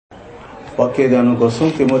వాక్యదానం కోసం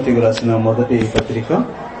తిమోతికి రాసిన మొదటి పత్రిక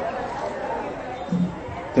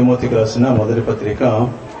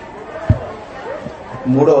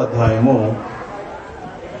 3వ అధ్యాయము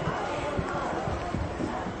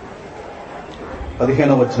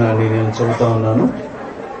 15వ వచనాన్ని నేను చదువుతా ఉన్నాను.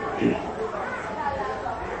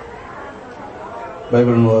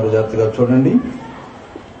 బైబిల్ వారు జాగ్రత్తగా చూడండి,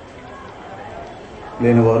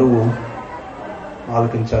 లేని వారు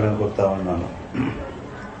ఆలకించాలని కోరుతా ఉన్నాను.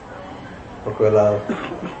 ఒకవేళ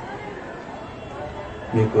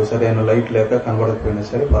మీకు సరైన లైట్ లేక కనబడకపోయినా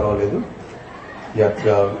సరే పర్వాలేదు,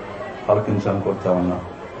 జాగ్రత్తగా ఆలకించాలని కోరుతా ఉన్నా.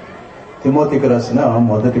 తిమోతికి రాసిన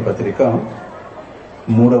మొదటి పత్రిక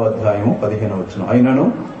 3వ అధ్యాయము 15వ వచనం. అయినను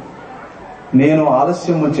నేను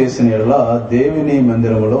ఆలస్యము చేసిన యెడల దేవుని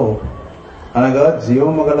మందిరములో అనగా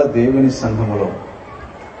జీవము గల దేవుని సంఘములో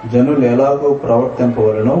జనులు ఎలాగో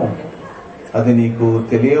ప్రవర్తింపవలనో అది నీకు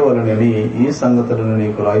తెలియవలనని ఈ సంగతులను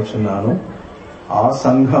నీకు రాయిచున్నాను. ఆ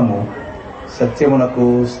సంఘము సత్యమునకు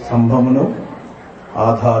స్తంభమును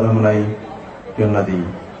ఆధారమునై ఉన్నది.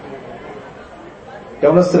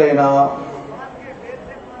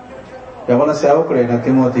 యవన సేవకుడైన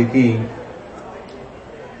తిమోతికి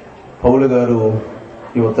పౌలు గారు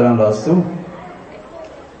ఈ ఉత్తరం రాస్తూ,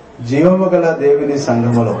 జీవము గల దేవుని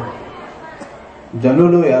సంఘములో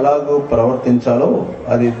జనులు ఎలాగో ప్రవర్తించాలో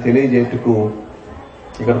అది తెలియజేటుకు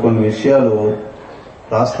ఇక్కడ కొన్ని విషయాలు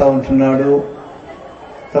రాస్తా ఉంటున్నాడు.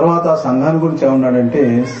 తర్వాత ఆ సంఘాన్ని గురించి ఏమన్నాడంటే,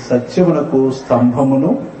 సత్యమునకు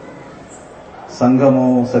స్తంభమును, సంఘము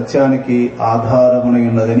సత్యానికి ఆధారమునై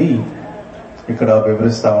ఉన్నదని ఇక్కడ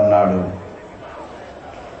వివరిస్తా ఉన్నాడు.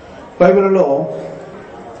 బైబిల్లో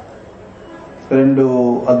 2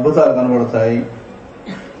 అద్భుతాలు కనబడతాయి.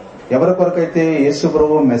 ఎవరి కొరకైతే యేసు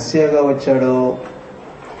ప్రభువు మెస్సియాగా వచ్చాడో,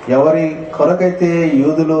 ఎవరి కొరకైతే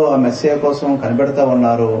యూదులు ఆ మెస్సియా కోసం కనిపెడతా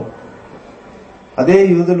ఉన్నారో, అదే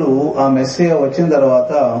యూదులు ఆ మెస్సియా వచ్చిన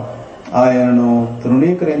తర్వాత ఆయనను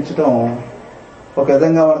తృణీకరించడం ఒక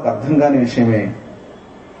విధంగా మనకు అర్థం కాని విషయమే.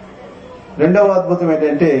 రెండవ అద్భుతం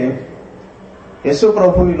ఏంటంటే, యేసు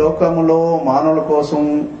ప్రభు ఈ లోకములో మానవుల కోసం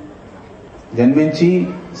జన్మించి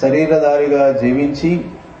శరీరధారిగా జీవించి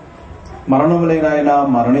మరణము లేని ఆయన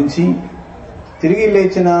మరణించి తిరిగి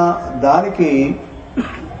లేచిన దానికి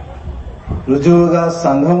రుజువుగా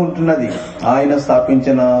సంఘం ఉంటున్నది. ఆయన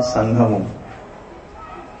స్థాపించిన సంఘము.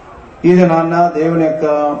 ఇది నాన్న దేవుని యొక్క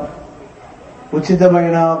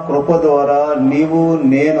ఉచితమైన కృప ద్వారా నీవు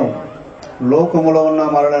నేను లోకములో ఉన్న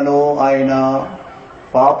మరణను ఆయన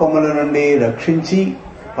పాపము నుండి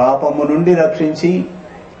రక్షించి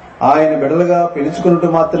ఆయన బిడ్డలుగా పిలుచుకున్నట్టు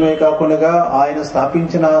మాత్రమే కాకుండా ఆయన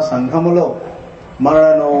స్థాపించిన సంఘములో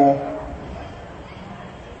మనను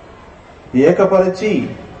ఏకపరిచి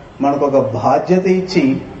మనకు ఒక బాధ్యత ఇచ్చి,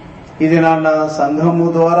 ఇది నాన్న సంఘము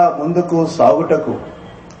ద్వారా ముందుకు సాగుటకు,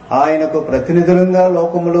 ఆయనకు ప్రతినిధులుగా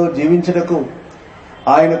లోకములో జీవించుటకు,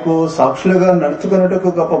 ఆయనకు సాక్షులుగా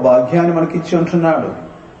నడుచుకున్నటకు గొప్ప భాగ్యాన్ని మనకిచ్చి ఉంటున్నాడు.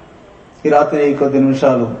 ఈ రాత్రి కొద్ది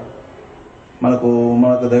నిమిషాలు మనకు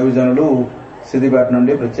దైవజనులు సిద్దిపేట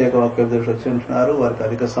నుండి ప్రత్యేక వాక్యోపదేశం వచ్చి ఉంటున్నారు. వారికి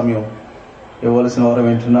అధిక సమయం ఇవ్వవలసిన వారం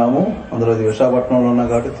వింటున్నాము. అందులో విశాఖపట్నంలో ఉన్నా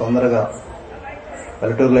కాబట్టి తొందరగా,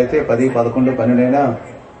 పల్లెటూరులో అయితే 10, 11, 12 అయినా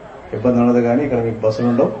ఇబ్బంది ఉండదు, కానీ ఇక్కడ మీకు బస్సులు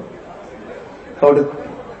ఉండవు. కాబట్టి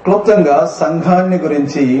క్లుప్తంగా సంఘాన్ని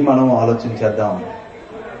గురించి మనం ఆలోచించేద్దాం.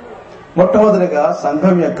 మొట్టమొదటిగా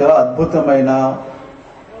సంఘం యొక్క అద్భుతమైన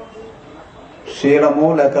శీలము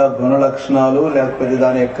లేక గుణ లక్షణాలు, లేకపోతే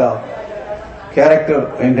దాని యొక్క క్యారెక్టర్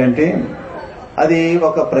ఏంటంటే, అది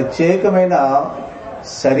ఒక ప్రత్యేకమైన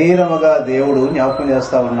శరీరముగా దేవుడు జ్ఞాపకం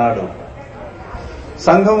చేస్తా ఉన్నాడు.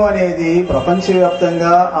 సంఘం అనేది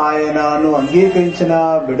ప్రపంచవ్యాప్తంగా ఆయనను అంగీకరించిన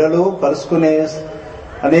బిడ్డలు కలుసుకునే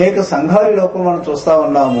అనేక సంఘాల లోపల మనం చూస్తా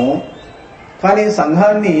ఉన్నాము. కానీ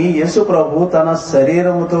సంఘాన్ని యేసు ప్రభు తన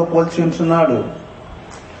శరీరముతో పోల్చి ఉంటున్నాడు.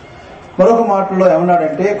 మరొక మాటలో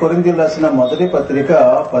ఏమన్నాడంటే, కొరింథీయులకు రాసిన మొదటి పత్రిక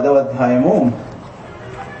 10వ అధ్యాయము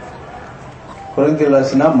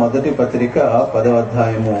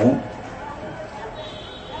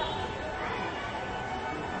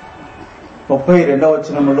 32వ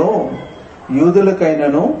వచనములో,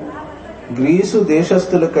 యూదులకైనను గ్రీసు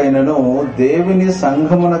దేశస్థులకైనను దేవుని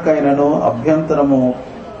సంఘమునకైనను అభ్యంతరము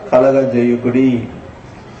కలగజేయుకుడి.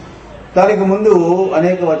 దానికి ముందు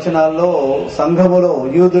అనేక వచనాల్లో సంఘములో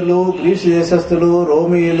యూదులు, గ్రీసు దేశస్థులు,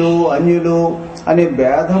 రోమియులు, అన్యులు అనే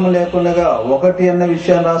భేదం లేకుండా ఒకటి అన్న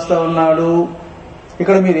విషయాన్ని రాస్తా ఉన్నాడు.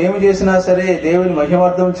 ఇక్కడ మీరు ఏమి చేసినా సరే దేవుని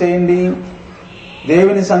మహిమార్థం చేయండి,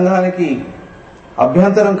 దేవుని సంఘానికి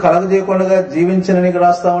అభ్యంతరం కలగజేయకుండా జీవించనని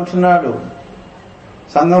రాస్తా ఉంటున్నాడు.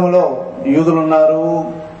 సంఘములో యూదులున్నారు,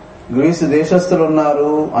 గ్రీసు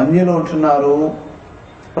దేశస్థులున్నారు, అన్యులు ఉంటున్నారు.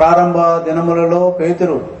 ప్రారంభ దినములలో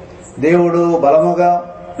పేతురు దేవుడు బలముగా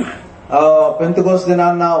పెంతెకొస్తు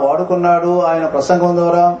దినాన్న వాడుకున్నాడు. ఆయన ప్రసంగం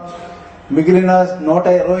ద్వారా మిగిలిన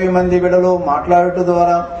 120 మంది బిడ్డలు మాట్లాడటం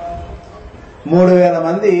ద్వారా 3000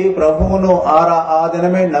 మంది ప్రభువును ఆ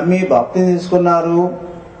దినమే నమ్మి బాప్తిసం తీసుకున్నారు.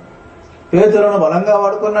 పేతురును బలంగా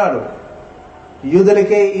వాడుకున్నాడు.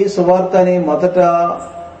 యూదులకే ఈ సువార్తని మొదట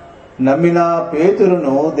నమ్మిన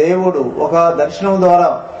పేతురును దేవుడు ఒక దర్శనం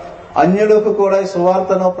ద్వారా అన్యులకు కూడా ఈ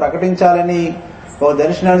సువార్తను ప్రకటించాలని ఒక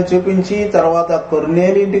దర్శనాన్ని చూపించి తర్వాత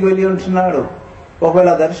కొర్నేలి ఇంటికి వెళ్ళి ఉంటున్నాడు.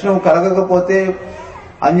 ఒకవేళ దర్శనం కలగకపోతే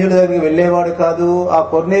అన్యుల దగ్గరికి వెళ్లేవాడు కాదు. ఆ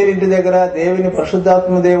కొర్నేలి ఇంటి దగ్గర దేవుని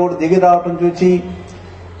పరిశుద్ధాత్మ దేవుడు దిగి రావటం చూచి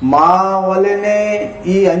మా వల్లనే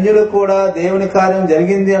ఈ అన్యులు కూడా దేవుని కార్యం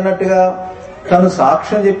జరిగింది అన్నట్టుగా తను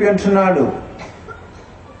సాక్ష్యం చెప్పి ఉంటున్నాడు.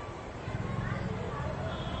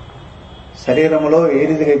 శరీరంలో ఏ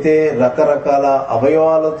రీతికైతే రకరకాల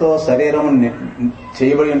అవయవాలతో శరీరం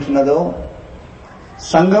చేయబడి ఉంటున్నదో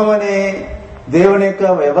సంఘం అనే దేవుని యొక్క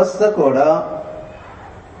వ్యవస్థ కూడా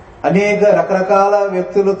అనేక రకరకాల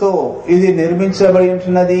వ్యక్తులతో ఇది నిర్మించబడి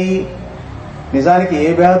ఉంటున్నది. నిజానికి ఏ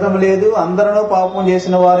భేదం లేదు, అందరూ పాపం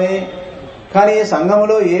చేసిన వారే. కానీ ఈ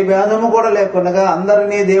సంఘంలో ఏ భేదము కూడా లేకుండా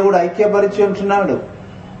అందరినీ దేవుడు ఐక్యపరిచి ఉంటున్నాడు.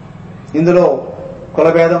 ఇందులో కుల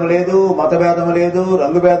భేదం లేదు, మత భేదం లేదు,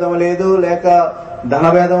 రంగు భేదం లేదు, లేక ధన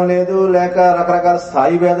భేదం లేదు, లేక రకరకాల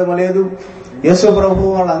స్థాయి భేదం లేదు. యేసు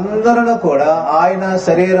ప్రభు వాళ్ళందరూ కూడా ఆయన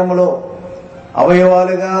శరీరములో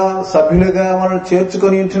అవయవాలుగా సభ్యులుగా మనల్ని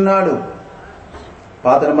చేర్చుకొని ఉంటున్నాడు.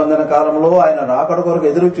 పాత నిబంధన కాలంలో ఆయన రాకడ కొరకు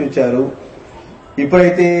ఎదురు చూచారు.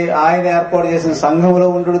 ఇప్పుడైతే ఆయన ఏర్పాటు చేసిన సంఘంలో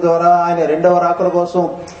ఉండడం ద్వారా ఆయన రెండవ రాకడ కోసం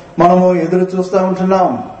మనము ఎదురు చూస్తూ ఉంటున్నాం.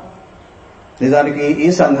 నిజానికి ఈ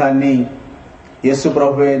సంఘాన్ని యేసు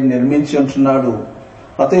ప్రభువే నిర్మించి ఉంటున్నాడు.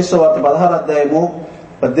 మత్తయి సువార్త 16వ అధ్యాయము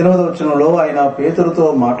 18వ వచనంలో ఆయన పేతురుతో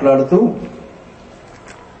మాట్లాడుతూ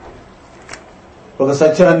ఒక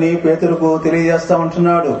సత్యాన్ని పేతురుకు తెలియజేస్తా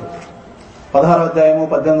ఉంటున్నాడు. 16వ అధ్యాయము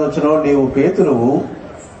 18వ వచనంలో నీవు పేతురువు,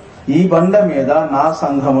 ఈ బండ మీద నా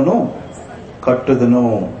సంఘమును కట్టుదును.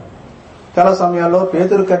 చాలా సమయాల్లో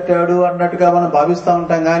పేతురు కట్టాడు అన్నట్టుగా మనం భావిస్తూ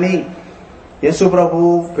ఉంటాం. గాని యేసు ప్రభు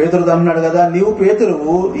పేతురుతో అన్నాడు కదా, నీవు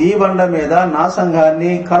పేతురువు, ఈ బండ మీద నా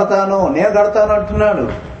సంఘాన్ని కడతాను, నేను కడతాను అంటున్నాడు.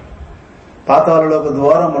 పాతాళలోక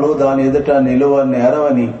ద్వారములు దాని ఎదుట నిలువ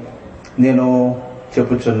నేరవని నేను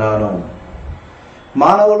చెప్పుచున్నాను.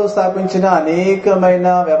 మానవులు స్థాపించిన అనేకమైన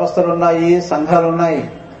వ్యవస్థలున్నాయి, సంఘాలున్నాయి.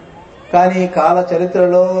 కానీ కాల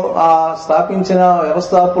చరిత్రలో ఆ స్థాపించిన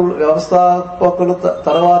వ్యవస్థాపకులు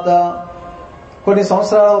తర్వాత కొన్ని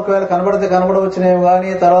సంవత్సరాలు ఒకవేళ కనబడవచ్చునేమో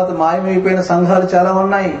కానీ తర్వాత మాయమైపోయిన సంఘాలు చాలా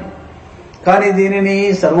ఉన్నాయి. కానీ దీనిని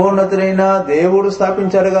సర్వోన్నతుడైన దేవుడు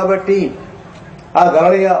స్థాపించాడు కాబట్టి ఆ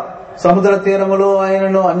గలిలయ సముద్ర తీరములో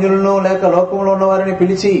ఆయనను అన్యులను లేక లోకంలో ఉన్న వారిని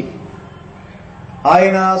పిలిచి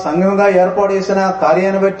ఆయన సంఘంగా ఏర్పాటు చేసిన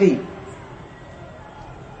కార్యాన్ని బట్టి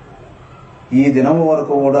ఈ దినము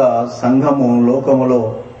వరకు కూడా సంఘము లోకములో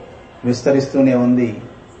విస్తరిస్తూనే ఉంది.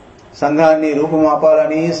 సంఘాన్ని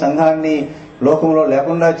రూపుమాపాలని, సంఘాన్ని లోకంలో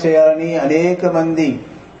లేకుండా చేయాలని అనేక మంది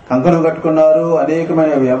కంకణం కట్టుకున్నారు.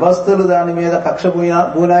 అనేకమైన వ్యవస్థలు దాని మీద కక్ష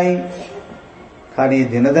పూనాయి. కానీ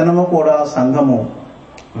దినదినము కూడా సంఘము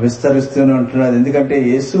విస్తరిస్తూనే ఉంటున్నది. ఎందుకంటే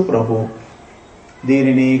యేసు ప్రభు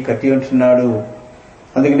దీనిని కట్టి ఉంటున్నాడు.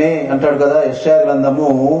 అందుకనే అంటాడు కదా, యెషయా గ్రంథము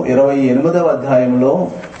 28వ అధ్యాయంలో,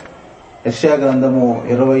 యెషయా గ్రంథము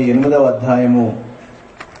 28వ అధ్యాయము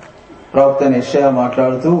ప్రవక్త యెషయా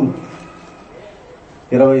మాట్లాడుతూ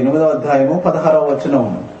 28వ అధ్యాయము 16వ వచనం,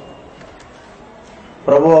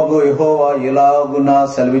 ప్రభువగు యెహోవా ఇలాగున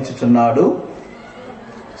సెలవిచ్చుచున్నాడు,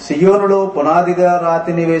 సియోనులో పునాదిగా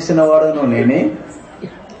రాతిని వేసిన వాడును నేనే,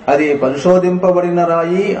 అది పరిశోధింపబడిన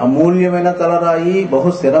రాయి, అమూల్యమైన తలరాయి, బహు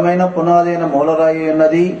స్థిరమైన పునాదైన మూలరాయి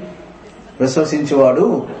ఉన్నది. విశ్వసించువాడు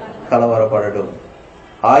కలవరపడడు.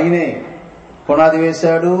 ఆయనే పునాది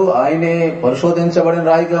వేశాడు, ఆయనే పరిశోధించబడిన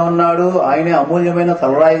రాయిగా ఉన్నాడు, ఆయనే అమూల్యమైన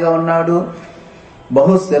తలరాయిగా ఉన్నాడు,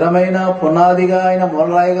 బహు స్థిరమైన పునాదిగా ఆయన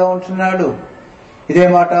మూలరాయిగా ఉంటున్నాడు. ఇదే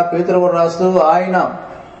మాట పేతురు రాస్తూ ఆయన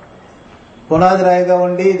పునాది రాయిగా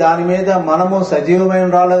ఉండి దాని మీద మనము సజీవమైన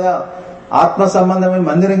రాళ్ళగా ఆత్మ సంబంధమైన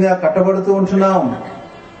మందిరంగా కట్టబడుతూ ఉంటున్నాం.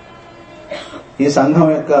 ఈ సంఘం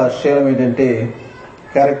యొక్క శీలం ఏంటంటే,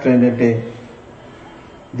 క్యారెక్టర్ ఏంటంటే,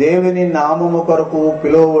 దేవుని నామము కొరకు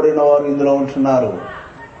పిలువబడిన వారు ఇందులో ఉంటున్నారు.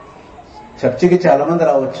 చర్చికి చాలా మంది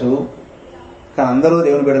రావచ్చు, కానీ అందరూ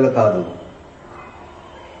దేవుని బిడ్డలు కాదు.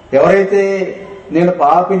 ఎవరైతే నేను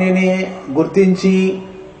పాపిని గుర్తించి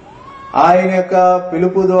ఆయన యొక్క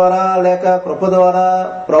పిలుపు ద్వారా లేక కృప ద్వారా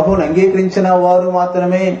ప్రభువుని అంగీకరించిన వారు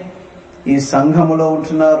మాత్రమే ఈ సంఘములో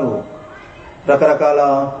ఉంటున్నారు. రకరకాల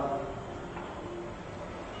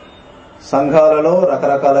సంఘాలలో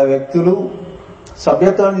రకరకాల వ్యక్తులు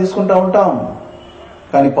సభ్యత్వాన్ని తీసుకుంటా ఉంటాం.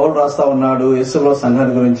 కానీ పౌలు రాస్తా ఉన్నాడు యేసులో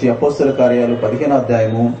సంఘాన్ని గురించి. అపోస్తుల కార్యాలు 15వ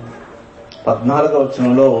అధ్యాయము 14వ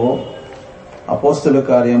వచనంలో, అపోస్తుల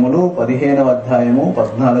కార్యములు 15వ అధ్యాయము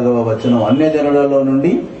 14వ వచనం, అన్యజనులలో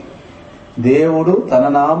నుండి దేవుడు తన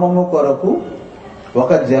నామము కొరకు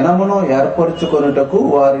ఒక జనమును ఏర్పరచుకొనుటకు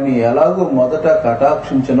వారిని ఎలాగూ మొదట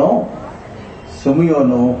కటాక్షించునో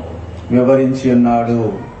సిమియోను వివరించి ఉన్నాడు.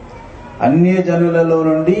 అన్యజనులలో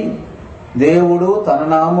నుండి దేవుడు తన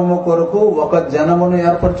నామము కొరకు ఒక జనమును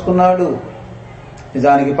ఏర్పరచుకున్నాడు.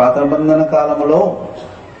 నిజానికి పాత నిబంధన కాలములో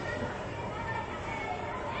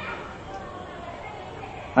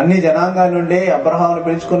అన్ని జనాంగాల నుండి అబ్రహామును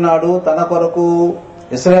పిలుచుకున్నాడు. తన కొరకు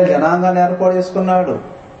ఇశ్రాయేల్ జనాంగాన్ని ఏర్పాటు చేసుకున్నాడు.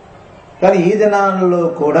 కానీ ఈ దినాలలో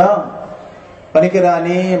కూడా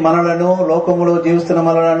పనికిరాని మనలను, లోకములో జీవిస్తున్న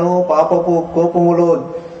మనలను, పాపపు కోపములో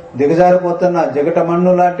దిగజారిపోతున్న జగట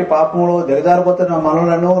మన్ను లాంటి పాపములో దిగజారిపోతున్న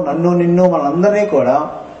మనలను, నన్ను నిన్ను మనందరినీ కూడా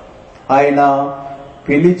ఆయన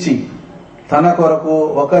పిలిచి తన కొరకు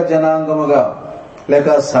ఒక జనాంగముగా లేక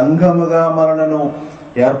సంఘముగా మనలను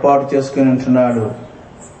ఏర్పాటు చేసుకుని ఉంటున్నాడు.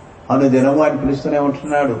 అనుదినము ఆయన పిలుస్తూనే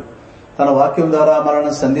ఉంటున్నాడు. తన వాక్యం ద్వారా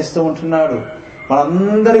మనల్ని సంధిస్తూ ఉంటున్నాడు.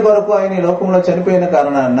 మనందరి కొరకు ఆయన ఈ లోకంలో చనిపోయిన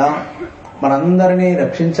కారణాన మనందరినీ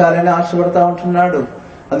రక్షించాలని ఆశపడతా ఉంటున్నాడు.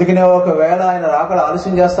 అందుకనే ఒకవేళ ఆయన రాకడ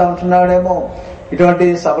ఆలస్యం చేస్తా ఉంటున్నాడేమో, ఇటువంటి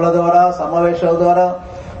సభల ద్వారా, సమావేశాల ద్వారా,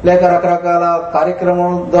 లేక రకరకాల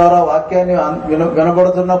కార్యక్రమం ద్వారా వాక్యాన్ని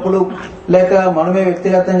వినబడుతున్నప్పుడు, లేక మనమే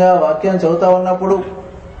వ్యక్తిగతంగా వాక్యాన్ని చదువుతా ఉన్నప్పుడు,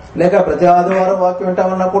 లేక ప్రతి ఆదివారం వాక్యం వింటా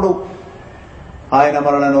ఉన్నప్పుడు ఆయన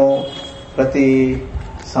మనలను ప్రతి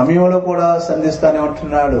సమయంలో కూడా సంధిస్తానే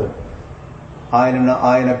ఉంటున్నాడు.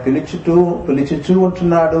 ఆయన పిలుచుచూ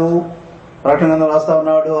ఉంటున్నాడు. ప్రకటన రాస్తా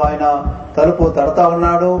ఉన్నాడు. ఆయన తలుపు తడతా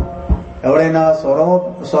ఉన్నాడు. ఎవడైనా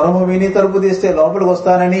స్వరము విని తలుపు తీస్తే లోపలికి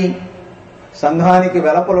వస్తానని సంఘానికి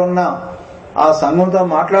వెలపలున్న ఆ సంఘంతో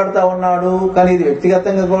మాట్లాడుతూ ఉన్నాడు. కానీ ఇది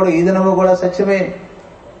వ్యక్తిగతంగా కూడా ఈ దినము కూడా సత్యమే.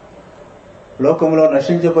 లోకంలో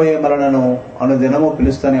నశించిపోయే మనలను అనుదినము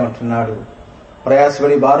పిలుస్తూనే ఉంటున్నాడు.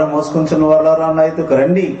 ప్రయాసపడి భారం మోసుకుంటున్న వాళ్ళారా నా ఎదుకు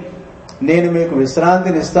రండి, నేను మీకు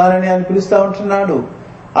విశ్రాంతిని ఇస్తానని ఆయన పిలుస్తా ఉంటున్నాడు.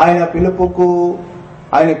 ఆయన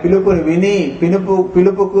పిలుపుని విని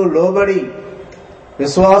పిలుపుకు లోబడి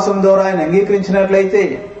విశ్వాసం ద్వారా ఆయన అంగీకరించినట్లయితే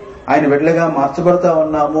ఆయన బిడ్డలుగా మార్చబడతా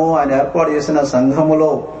ఉన్నాము. ఆయన ఏర్పాటు చేసిన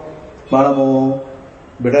సంఘములో మనము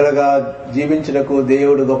బిడ్డలుగా జీవించుటకు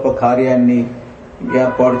దేవుడు గొప్ప కార్యాన్ని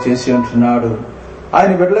ఏర్పాటు చేసి ఉంటున్నాడు.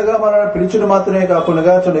 ఆయన బిడ్డలుగా మనల్ని పిలుచుడు మాత్రమే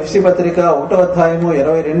కాకుండా ఎఫ్సీ పత్రిక 1వ అధ్యాయము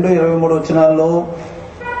 22-23 వచనాల్లో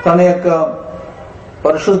తన యొక్క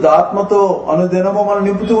పరిశుద్ధాత్మతో అనుదినము మనం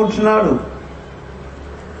నింపుతూ ఉంటున్నాడు.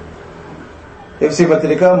 ఎఫ్సీ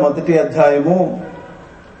పత్రిక 1వ అధ్యాయము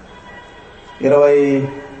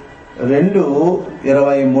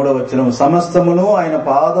 22-23 వచనం, సమస్తమును ఆయన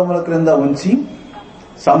పాదముల క్రింద ఉంచి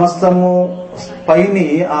సమస్తము పైని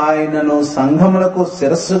ఆయనను సంఘములకు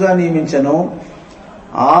శిరస్సుగా నియమించెను.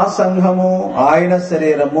 ఆ సంఘము ఆయన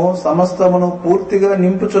శరీరము సమస్తమును పూర్తిగా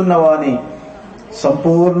నింపుచున్నవాని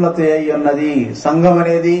సంపూర్ణత అయి ఉన్నది. సంఘం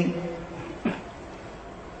అనేది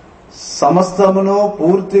సమస్తమును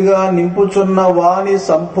పూర్తిగా నింపుచున్న వాని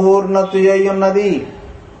సంపూర్ణత అయి ఉన్నది.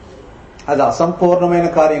 అది అసంపూర్ణమైన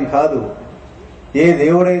కార్యం కాదు. ఏ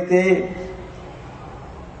దేవుడైతే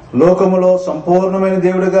లోకములో సంపూర్ణమైన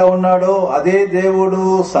దేవుడిగా ఉన్నాడో అదే దేవుడు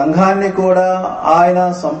సంఘాన్ని కూడా ఆయన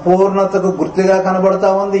సంపూర్ణతకు గుర్తుగా కనబడతా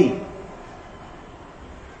ఉంది.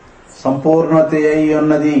 సంపూర్ణత అయి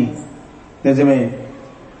ఉన్నది నిజమే.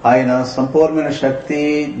 ఆయన సంపూర్ణమైన శక్తి,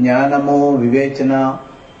 జ్ఞానము, వివేచన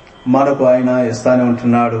మనకు ఆయన ఇస్తానే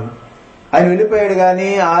ఉంటున్నాడు. ఆయన వెళ్ళిపోయాడు గాని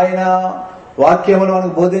ఆయన వాక్యములు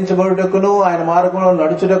మనకు బోధించబడుటకును, ఆయన మార్గంలో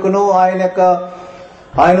నడుచుటకును,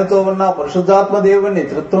 ఆయనతో ఉన్న పరిశుద్ధాత్మ దేవుని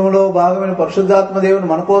త్రిత్వంలో భాగమైన పరిశుద్ధాత్మ దేవుని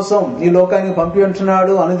మన కోసం ఈ లోకానికి పంపి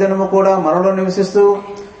ఉంటున్నాడు. అనుదినము కూడా మనలో నివసిస్తూ,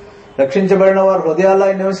 రక్షించబడిన వారి హృదయాల్లో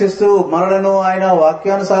ఆయన నివసిస్తూ మనలను ఆయన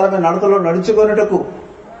వాక్యానుసారమైన నడతలో నడుచుకొనుటకు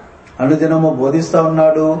అనుదినము బోధిస్తా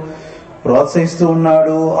ఉన్నాడు, ప్రోత్సహిస్తూ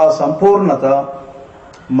ఉన్నాడు. ఆ సంపూర్ణత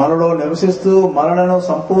మనలో నివసిస్తూ మనలను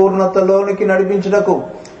సంపూర్ణతలోనికి నడిపించుటకు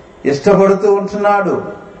ఇష్టపడుతూ ఉంటున్నాడు.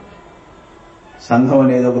 సంఘం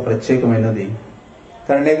అనేది ఒక ప్రత్యేకమైనది.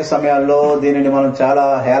 కానీ అనేక సమయాల్లో దీనిని మనం చాలా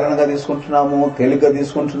హేళనగా తీసుకుంటున్నాము, తేలిగ్గా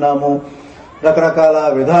తీసుకుంటున్నాము. రకరకాల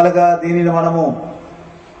విధాలుగా దీనిని మనము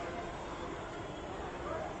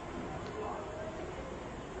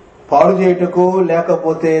పాడు చేయుటకు,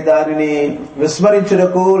 లేకపోతే దానిని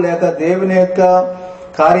విస్మరించుటకు, లేక దేవుని యొక్క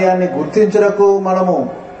కార్యాన్ని గుర్తించుటకు మనము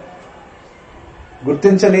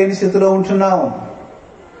గుర్తించలేని స్థితిలో ఉంటున్నాము.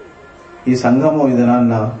 ఈ సంఘము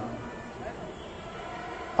ఇదనాన్న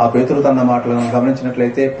ఆ పేతురు తన మాటలను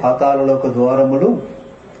గమనించినట్లయితే పాతాళలోక ద్వారములు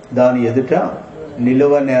దాని ఎదుట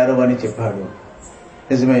నిలువ నేరం అని చెప్పాడు.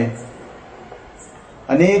 నిజమే,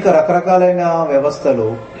 అనేక రకరకాలైన వ్యవస్థలు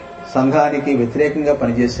సంఘానికి వ్యతిరేకంగా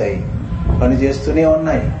పనిచేస్తూనే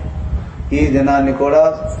ఉన్నాయి. ఈ దినాన్ని కూడా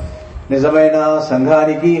నిజమైన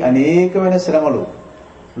సంఘానికి అనేకమైన శ్రమలు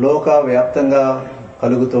లోక వ్యాప్తంగా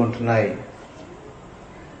కలుగుతూ ఉంటున్నాయి.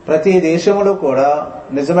 ప్రతి దేశంలో కూడా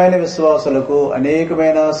నిజమైన విశ్వాసులకు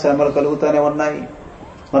అనేకమైన శ్రమలు కలుగుతూనే ఉన్నాయి.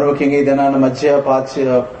 మరి ముఖ్యంగా ఈ దినాన్ని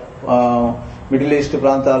మిడిల్ ఈస్ట్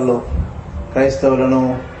ప్రాంతాల్లో క్రైస్తవులను,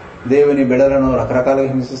 దేవుని బిడలను రకరకాలుగా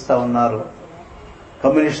హింసిస్తా ఉన్నారు.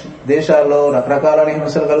 కమ్యూనిస్ట్ దేశాల్లో రకరకాలైన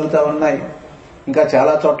హింసలు కలుగుతూ ఉన్నాయి. ఇంకా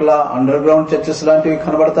చాలా చోట్ల అండర్ గ్రౌండ్ చర్చెస్ లాంటివి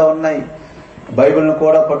కనబడతా ఉన్నాయి. బైబిల్ను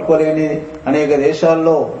కూడా పట్టుకోలేని అనేక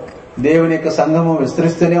దేశాల్లో దేవుని యొక్క సంఘము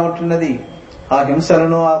విస్తరిస్తూనే ఉంటున్నది. ఆ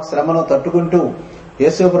హింసలను, ఆ శ్రమను తట్టుకుంటూ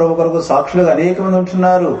యేసు ప్రభు కొరకు సాక్షులుగా అనేక మంది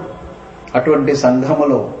ఉంటున్నారు. అటువంటి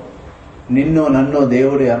సంఘములో నిన్ను నన్ను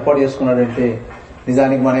దేవుడు ఏర్పాటు చేసుకున్నాడంటే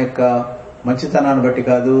నిజానికి మన యొక్క మంచితనాన్ని బట్టి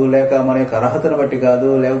కాదు, లేక మన యొక్క అర్హతను బట్టి కాదు,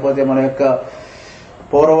 లేకపోతే మన యొక్క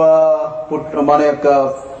మన యొక్క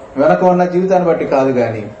వెనక ఉన్న జీవితాన్ని బట్టి కాదు,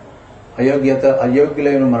 గాని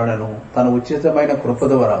అయోగ్యులైన మనలను తన ఉచితమైన కృప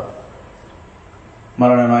ద్వారా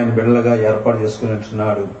మనలను ఆయన బిడ్డలుగా ఏర్పాటు చేసుకుని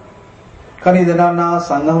ఉంటున్నాడు. కానీ ఇదినా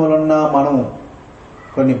సంఘములున్న మనము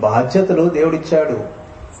కొన్ని బాధ్యతలు దేవుడిచ్చాడు.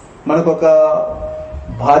 మనకొక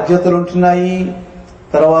బాధ్యతలు ఉంటున్నాయి.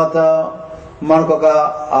 తర్వాత మనకొక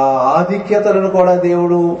ఆధిక్యతలను కూడా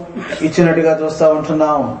దేవుడు ఇచ్చినట్టుగా చూస్తూ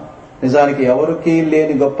ఉంటున్నాం. నిజానికి ఎవరికి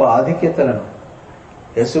లేని గొప్ప ఆధిక్యతలను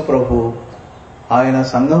యేసు ప్రభు ఆయన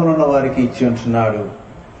సంఘంలో ఉన్న వారికి ఇచ్చి ఉంటున్నాడు.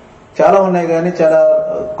 చాలా ఉన్నాయి, కానీ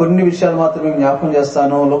కొన్ని విషయాలు మాత్రమే జ్ఞాపకం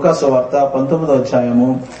చేస్తాను. లూకాసు వార్త 19వ అధ్యాయము.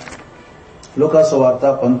 లూకాసు వార్త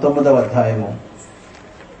 19వ అధ్యాయము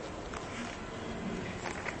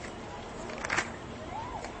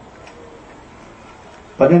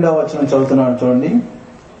 12వ వచనం చదువుతున్నాను చూడండి.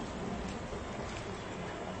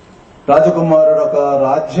 రాజకుమారుడు ఒక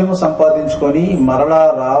రాజ్యము సంపాదించుకొని మరలా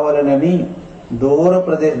రావాలనని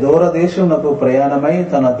దూరదేశమునకు ప్రయాణమై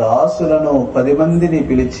తన దాసులను 10 మందిని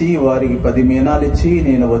పిలిచి వారికి 10 మీనాలిచ్చి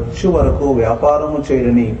నేను వచ్చు వరకు వ్యాపారము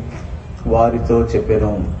చేయడని వారితో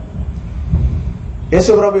చెప్పెను.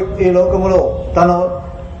 యేసుప్రభు ఈ లోకములో తను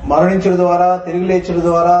మరణించడం ద్వారా, తిరిగి లేచడం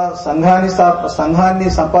ద్వారా సంఘాన్ని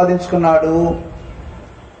సంపాదించుకున్నాడు.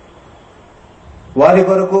 వారి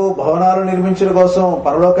కొరకు భవనాలు నిర్మించడం కోసం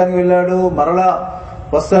పరలోకానికి వెళ్ళాడు. మరలా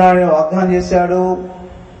వస్తున్నాడని వాగ్దానం చేశాడు.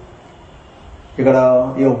 ఇక్కడ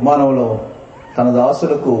ఈ ఉపమానంలో తన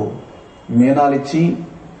దాసులకు మీనాలిచ్చి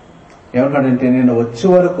ఏమన్నాడంటే నేను వచ్చే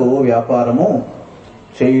వరకు వ్యాపారము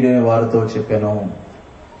చేయుడని వారితో చెప్పాను.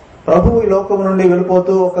 ప్రభువు ఈ లోకం నుండి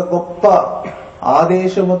వెళ్ళిపోతూ ఒక గొప్ప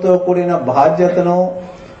ఆదేశముతో కూడిన బాధ్యతను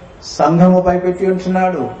సంఘముపై పెట్టి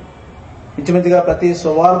ఉంటున్నాడు. ఇంచుమించుగా ప్రతి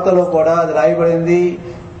సువార్తలో కూడా అది రాయబడింది.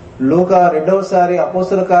 లూకా 2వసారి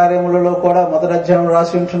అపోస్తల కార్యములలో కూడా 1వ అధ్యాయం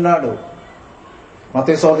రాసి ఉంటున్నాడు.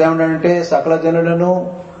 మత్తయి ఏమంటే సకల జనులను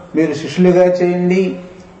మీరు శిష్యులుగా చేయండి,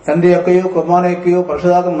 తండ్రి యొక్కయు కుమారుని యొక్కయు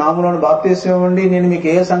పరిశుద్ధాత్మ నామమున బాప్తిస్మం ఇవ్వండి, నేను మీకు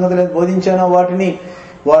ఏ సంగతులు బోధించానో వాటిని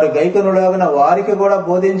వారు గైకొనులాగున వారికి కూడా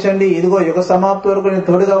బోధించండి, ఇదిగో యుగ సమాప్తి వరకు నేను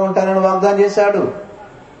తోడుగా ఉంటానని వాగ్దానం చేశాడు.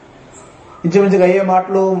 ఇంచుమించుగా అయ్యే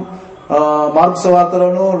మాటలు మార్కు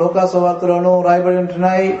సువార్తలోను, లూకా సువార్తలోను రాయబడి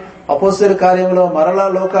ఉంటున్నాయి. అపోస్తల కార్యంలో మరలా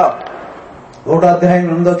లూకా 1వ అధ్యాయం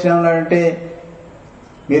 8వ వచనంలో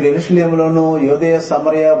మీరు యెరూషలేములోను యూదయ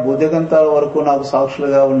సమరయ భూదిగంతాల వరకు నాకు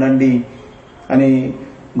సాక్షులుగా ఉండండి అని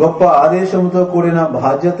గొప్ప ఆదేశంతో కూడిన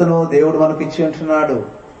బాధ్యతను దేవుడు మనకు ఇచ్చి ఉంటున్నాడు.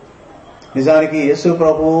 నిజానికి యేసు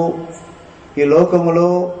ప్రభువు ఈ లోకములో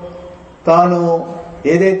తాను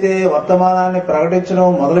ఏదైతే వర్తమానాన్ని ప్రకటించడం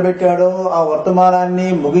మొదలుపెట్టాడో ఆ వర్తమానాన్ని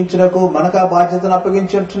ముగించడకు మనకు ఆ బాధ్యతను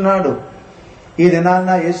అప్పగించుంటున్నాడు. ఈ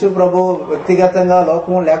దినాన్న యేసు ప్రభు వ్యక్తిగతంగా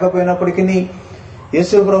లోకం లేకపోయినప్పటికీ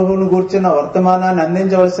యేసు ప్రభువును గూర్చిన వర్తమానాన్ని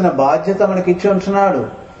అందించవలసిన బాధ్యత మనకి ఇచ్చి ఉంటున్నాడు.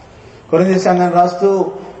 కొరింథీ సంఘాన్ని రాస్తూ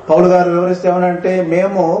పౌలు గారు వివరిస్తే ఏమనంటే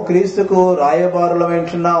మేము క్రీస్తుకు రాయబారులమై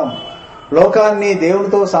ఉంటున్నాం. లోకాన్ని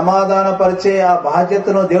దేవునితో సమాధానపరిచే ఆ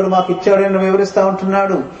బాధ్యతను దేవుడు మాకు ఇచ్చాడని వివరిస్తా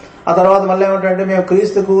ఉంటున్నాడు. ఆ తర్వాత మళ్ళీ ఏమంటే మేము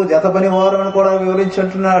క్రీస్తుకు జత పని వారమని కూడా వివరించి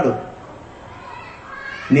ఉంటున్నాడు.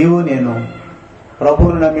 నీవు నేను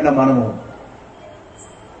ప్రభువును నమ్మిన మనము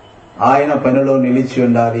ఆయన పనిలో నిలిచి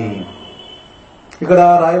ఉండాలి. ఇక్కడ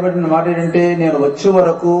రాయబడిన మాట ఏంటంటే నేను వచ్చే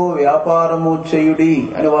వరకు వ్యాపారము చేయుడి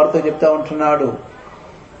అని వారితో చెప్తా ఉంటున్నాడు.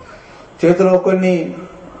 చేతిలో కొన్ని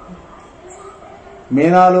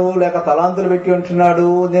మీనాలు లేక తలాంతులు పెట్టి ఉంటున్నాడు.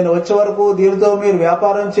 నేను వచ్చే వరకు దీనితో మీరు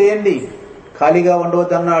వ్యాపారం చేయండి, ఖాళీగా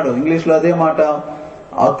ఉండవద్దు అన్నాడు. ఇంగ్లీష్ లో అదే మాట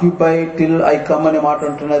ఆక్యుపై టిల్ ఐ కమ్ అనే మాట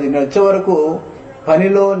ఉంటున్నది. నేను వచ్చే వరకు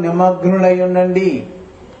పనిలో నిమగ్నులై ఉండండి.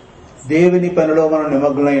 దేవుని పనిలో మనం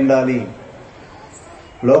నిమగ్నులై ఉండాలి.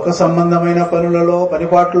 లోక సంబంధమైన పనులలో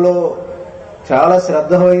పనిపాట్లలో చాలా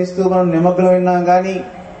శ్రద్ధ వహిస్తూ మనం నిమగ్నమైనాం కానీ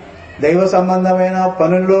దైవ సంబంధమైన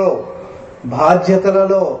పనుల్లో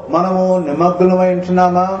బాధ్యతలలో మనము నిమగ్నమై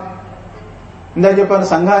ఉంటున్నామా? ఇందా చెప్పాను,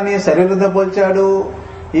 సంఘాన్ని శరీరంతో పోల్చాడు.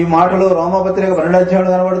 ఈ మాటలు రోమపత్రిక 12వ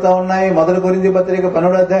అధ్యాయంలో కనబడుతూ ఉన్నాయి. మొదటి కొరింథీ పత్రిక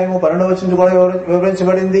 12వ అధ్యాయము 12వ వచనం కూడా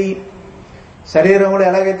వివరించబడింది. శరీరంలో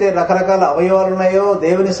ఎలాగైతే రకరకాల అవయవాలు ఉన్నాయో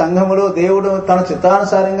దేవుని సంఘములో దేవుడు తన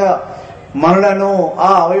చిత్తానుసారంగా మనలను ఆ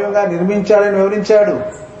అవయవంగా నిర్మించాడని వివరించాడు.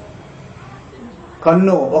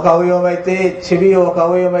 కన్ను ఒక అవయవం అయితే, చెవి ఒక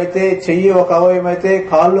అవయవం అయితే, చెయ్యి ఒక అవయవం అయితే,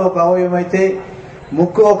 కాళ్ళు ఒక అవయవం అయితే,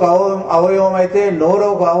 ముక్కు ఒక అవయవం అయితే, నోరు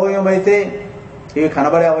ఒక అవయవం అయితే, ఇవి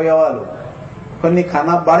కనబడే అవయవాలు. కొన్ని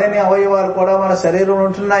కనబడని అవయవాలు కూడా మన శరీరంలో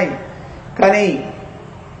ఉంటున్నాయి. కానీ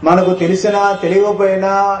మనకు తెలిసినా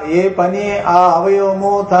తెలియకపోయినా ఏ పని ఆ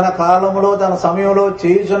అవయవము తన కాలంలో తన సమయంలో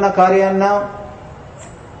చేయుచున్న కార్యాన్న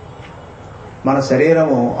మన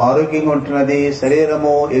శరీరము ఆరోగ్యంగా ఉంటున్నది,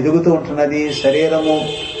 శరీరము ఎదుగుతూ ఉంటున్నది, శరీరము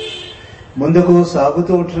ముందుకు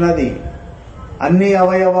సాగుతూ ఉంటున్నది. అన్ని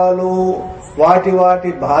అవయవాలు వాటి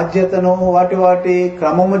వాటి బాధ్యతను వాటి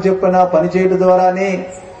క్రమము చెప్పిన పనిచేయడం ద్వారానే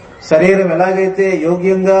శరీరం ఎలాగైతే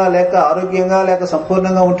యోగ్యంగా లేక ఆరోగ్యంగా లేక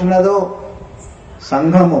సంపూర్ణంగా ఉంటున్నదో,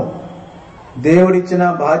 సంఘము దేవుడిచ్చిన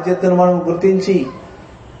బాధ్యతను మనం గుర్తించి,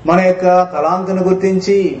 మన యొక్క తలాంతును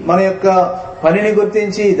గుర్తించి, మన యొక్క పనిని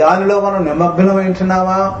గుర్తించి దానిలో మనం నిమగ్నమై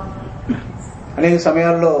ఉంటున్నామా? అనేక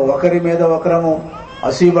సమయాల్లో ఒకరి మీద ఒకరము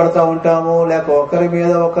అసూయపడతా ఉంటాము, లేక ఒకరి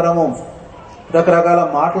మీద ఒకరము రకరకాల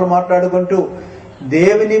మాటలు మాట్లాడుకుంటూ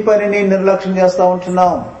దేవుని పనిని నిర్లక్ష్యం చేస్తూ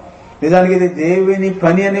ఉంటున్నాం. నిజానికి ఇది దేవుని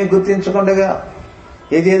పని అని గుర్తించకుండా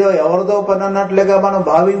ఏదేదో ఎవరిదో పని అన్నట్లుగా మనం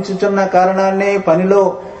భావించుచున్న కారణాన్ని పనిలో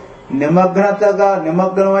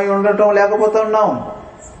నిమగ్నమై ఉండటం లేకపోతున్నాం.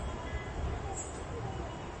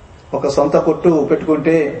 ఒక సొంత కొట్టు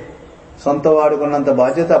పెట్టుకుంటే సొంత వాడుకున్నంత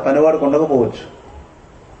బాధ్యత పనివాడికి ఉండకపోవచ్చు.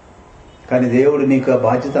 కానీ దేవుడు నీకు ఆ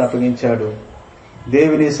బాధ్యతను అప్పగించాడు.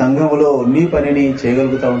 దేవుని సంఘములో నీ పనిని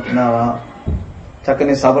చేయగలుగుతూ ఉంటున్నావా?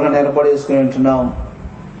 చక్కని సభలను ఏర్పాటు చేసుకుని ఉంటున్నాం.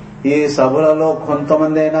 ఈ సభలలో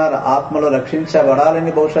కొంతమంది అయినా ఆత్మలు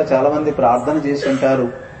రక్షించబడాలని బహుశా చాలా మంది ప్రార్థన చేసి ఉంటారు.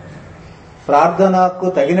 ప్రార్థనకు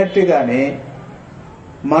తగినట్టుగానే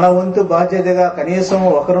మన వంతు బాధ్యతగా కనీసం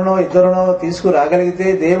ఒకరునో ఇద్దరునో తీసుకురాగలిగితే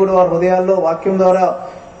దేవుడు వారి హృదయాల్లో వాక్యం ద్వారా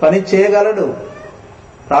పని చేయగలడు.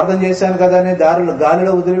 ప్రార్థన చేశాను కదా అని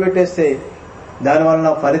గాలిలో వదిలిపెట్టేస్తే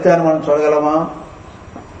దానివలన ఫలితాన్ని మనం చూడగలమా?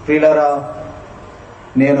 ప్రియులారా,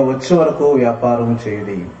 నేను వచ్చే వరకు వ్యాపారం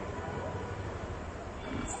చేయడి.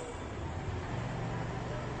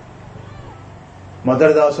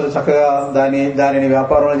 మొదటి దాసుడు చక్కగా దానిని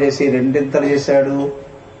వ్యాపారంలో చేసి రెండింతలు చేశాడు.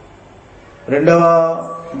 రెండవ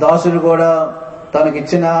దాసుడు కూడా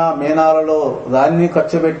తనకిచ్చిన మీనాలలో దాన్ని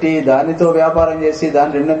ఖర్చు పెట్టి దానితో వ్యాపారం చేసి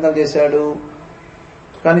దాన్ని రెండింతలు చేశాడు.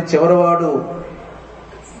 కానీ చివరివాడు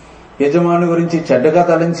యజమాని గురించి చెడ్డగా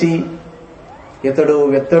తలంచి ఇతడు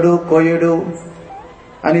వెత్తడు కోయడు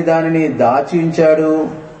అని దానిని దాచి ఉంచాడు.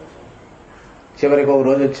 చివరికి ఒక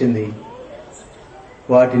రోజు వచ్చింది,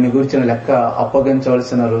 వాటిని గురించిన లెక్క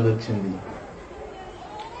అప్పగించవలసిన రోజు వచ్చింది.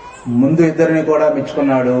 ముందు ఇద్దరిని కూడా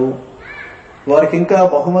మెచ్చుకున్నాడు, వారికి ఇంకా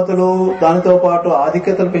బహుమతులు దానితో పాటు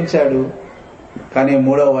ఆధిక్యతలు పెంచాడు. కానీ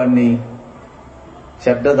మూడవ వాడిని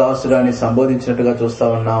చెడ్డ దాసుడు అని సంబోధించినట్టుగా చూస్తా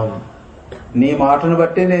ఉన్నాం. నీ మాటను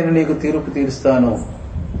బట్టి నేను నీకు తీర్పు తీరుస్తాను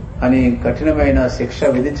అని కఠినమైన శిక్ష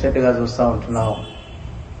విధించినట్టుగా చూస్తా ఉంటున్నాం.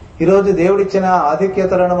 ఈరోజు దేవుడిచ్చిన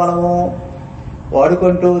ఆధిక్యతలను మనము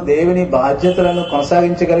వాడుకుంటూ దేవుని బాధ్యతలను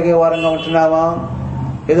కొనసాగించగలిగే వారంగా ఉంటున్నామా?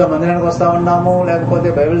 ఏదో మందిరానికి వస్తా ఉన్నాము, లేకపోతే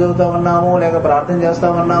బైబిల్ చదువుతా ఉన్నాము, లేక ప్రార్థన చేస్తా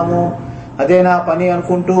ఉన్నాము, అదే నా పని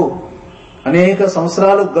అనుకుంటూ అనేక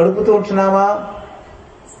సంవత్సరాలు గడుపుతూ ఉంటున్నామా?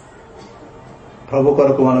 ప్రభు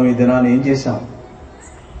కొరకు మనం ఈ దినాన్ని ఏం చేశాం?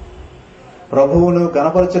 ప్రభువును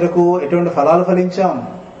గణపరచుటకు ఎటువంటి ఫలాలు ఫలించాం?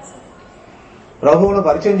 ప్రభువును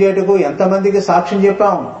పరిచయం చేయుటకు ఎంతమందికి సాక్ష్యం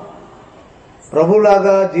చెప్పాం?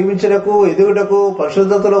 ప్రభువులాగా జీవించుటకు, ఎదుగుటకు,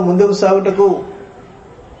 పరిశుద్ధతలో ముందుకు సాగుటకు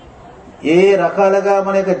ఏ రకాలుగా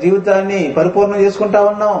మన యొక్క జీవితాన్ని పరిపూర్ణం చేసుకుంటా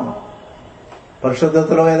ఉన్నాం?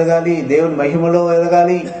 పరిశుద్ధతలో ఎదగాలి, దేవుని మహిమలో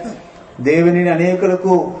ఎదగాలి, దేవుని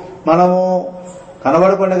అనేకులకు మనము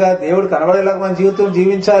కనబడకుండా దేవుడు కనబడేలాగా మన జీవితం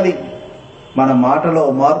జీవించాలి. మన మాటలో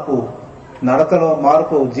మార్పు, నడకలో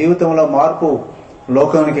మార్పు, జీవితంలో మార్పు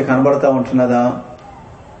లోకానికి కనబడతా ఉంటున్నదా?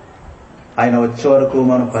 ఆయన వచ్చే వరకు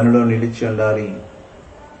మనం పనిలో నిలిచి ఉండాలి.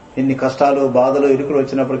 ఎన్ని కష్టాలు, బాధలు, ఇరుకులు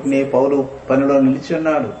వచ్చినప్పటికీ పౌలు పనిలో నిలిచి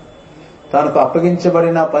ఉన్నాడు. తనకు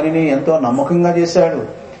అప్పగించబడిన పనిని ఎంతో నమ్మకంగా చేశాడు.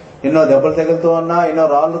 ఎన్నో దెబ్బలు తగులుతూ ఉన్నా, ఎన్నో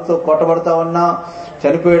రాళ్లతో కొట్టబడతా ఉన్నా,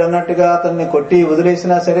 చనిపోయాడు అన్నట్టుగా అతన్ని కొట్టి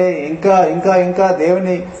వదిలేసినా సరే ఇంకా ఇంకా ఇంకా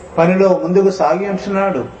దేవుని పనిలో ముందుకు సాగి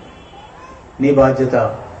ఉంటున్నాడు. నీ బాధ్యత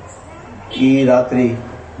ఈ రాత్రి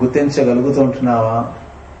గుర్తించగలుగుతుంటున్నావా?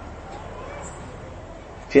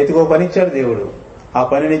 చేతికో పని ఇచ్చాడు దేవుడు. ఆ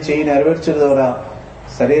పనిని చేయి నెరవేర్చడం ద్వారా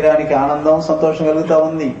శరీరానికి ఆనందం, సంతోషం కలుగుతా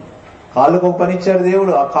ఉంది. కాళ్ళకు ఒక పని ఇచ్చాడు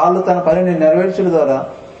దేవుడు. ఆ కాళ్ళు తన పనిని నెరవేర్చడం ద్వారా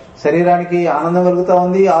శరీరానికి ఆనందం కలుగుతా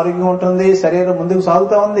ఉంది, ఆరోగ్యం ఉంటుంది, శరీరం ముందుకు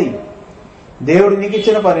సాగుతా ఉంది. దేవుడు నీకు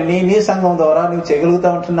ఇచ్చిన పనిని నీ సంఘం ద్వారా నువ్వు చేయగలుగుతా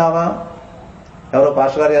ఉంటున్నావా? ఎవరో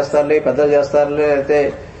పాస్టర్ గారు చేస్తారులే, పెద్దలు చేస్తారులే, అయితే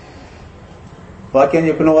వాక్యం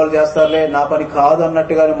చెప్పిన వాళ్ళు చేస్తారులే, నా పని కాదు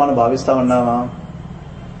అన్నట్టుగా మనం భావిస్తా ఉన్నామా?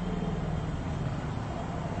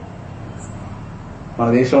 మన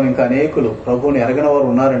దేశంలో ఇంకా అనేకులు ప్రభువుని ఎరగిన వారు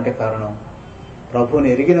ఉన్నారంటే కారణం, ప్రభువుని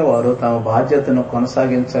ఎరిగిన వారు తమ బాధ్యతను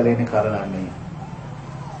కొనసాగించలేని కారణాన్ని,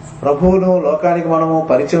 ప్రభువును లోకానికి మనము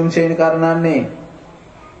పరిచయం చేయని కారణాన్ని,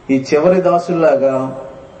 ఈ చివరి దాసుల్లాగా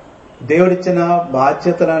దేవుడిచ్చిన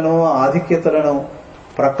బాధ్యతలను, ఆధిక్యతలను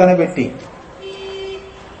ప్రక్కన పెట్టి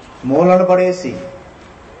మూలను పడేసి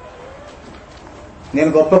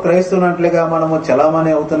నేను గొప్ప క్రైస్తవునట్లుగా మనము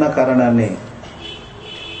చలామణి అవుతున్న కారణాన్ని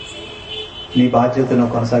నీ బాధ్యతను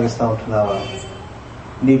కొనసాగిస్తూ ఉంటున్నావా?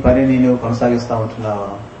 నీ పనిని నువ్వు కొనసాగిస్తూ ఉంటున్నావా?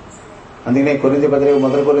 అందుకనే కొరింథీ పత్రిక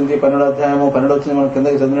 1 కొరింథీ 12 మనం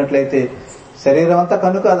కిందకి చదివినట్లయితే శరీరం అంతా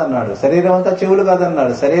కన్ను కాదన్నాడు, శరీరం అంతా చెవులు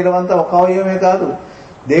కాదన్నాడు, శరీరం అంతా ఒక అవయవమే కాదు,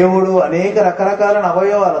 దేవుడు అనేక రకరకాల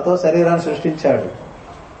అవయవాలతో శరీరాన్ని సృష్టించాడు.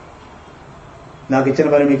 నాకు ఇచ్చిన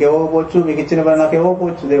పని మీకు ఇవ్వకపోవచ్చు, మీకు ఇచ్చిన పని నాకు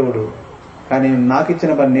ఇవ్వకపోవచ్చు దేవుడు, కానీ నాకు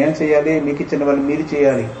ఇచ్చిన పని నేను చేయాలి, మీకు ఇచ్చిన పని మీరు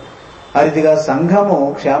చేయాలి. అరిదిగా సంఘము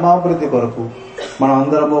క్షేమాభివృద్ధి కొరకు మనం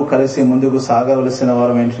అందరము కలిసి ముందుకు సాగవలసిన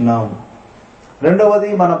వారం వింటున్నాం. రెండవది,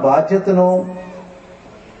 మన బాధ్యతను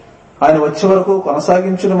ఆయన వచ్చే వరకు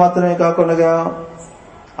కొనసాగించడం మాత్రమే కాకుండా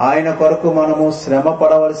ఆయన కొరకు మనము శ్రమ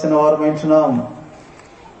పడవలసిన వారం వింటున్నాం.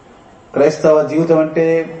 క్రైస్తవ జీవితం అంటే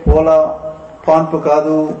పూల పాన్పు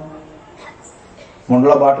కాదు,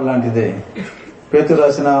 ముండ్ల బాట లాంటిదే. పేతురు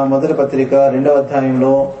రాసిన మొదటి పత్రిక 2వ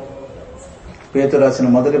అధ్యాయంలో, పేతురు రాసిన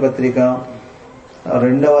మొదటి పత్రిక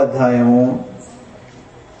 2వ అధ్యాయము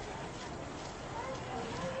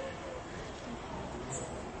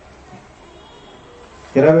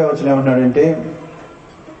 20వ వచనం ఏమన్నాడంటే,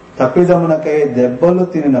 తప్పిదమునకై దెబ్బలు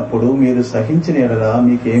తినినప్పుడు మీరు సహించిన ఎడల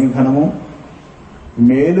మీకేమి ఘనము?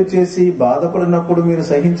 మేలు చేసి బాధపడినప్పుడు మీరు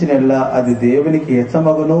సహించిన ఎడల అది దేవునికి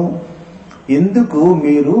హితమగును. ఎందుకు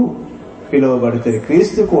మీరు పిలువబడితే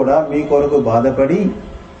క్రీస్తు కూడా మీ కొరకు బాధపడి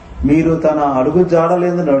మీరు తన అడుగు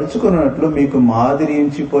జాడలేదు నడుచుకున్నట్లు మీకు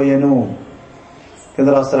మాదిరించిపోయెను. కింద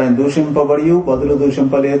రాస్తారు, ఆయన దూషింపబడి బదులు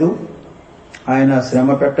దూషింపలేదు, ఆయన శ్రమ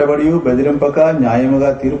పెట్టబడి బెదిరింపక న్యాయముగా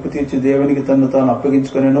తీర్పు తీర్చి దేవునికి తను తాను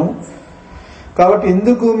అప్పగించుకొనెను. కాబట్టి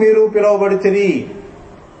ఎందుకు మీరు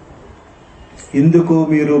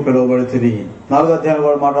పిలువబడితిరి? 4వ అధ్యాయం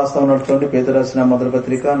కూడా మాట రాస్తా ఉన్నాడు చూడండి. పేతురు రాసిన మొదటి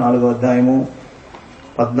పత్రిక 4వ అధ్యాయము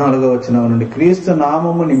 14వ వచనం నుండి, క్రీస్తు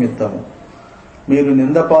నామము నిమిత్తము మీరు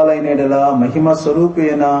నిందపాలైన యెడల మహిమ స్వరూపి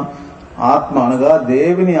అయిన ఆత్మ అనగా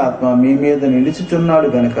దేవుని ఆత్మ మీ మీద నిలిచుచున్నాడు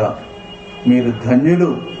గనుక మీరు ధన్యులు.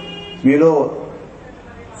 మీలో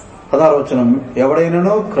 16వ వచనం,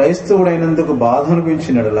 ఎవడైనను క్రైస్తవుడైనందుకు బాధ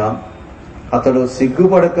అనిపించినడలా అతడు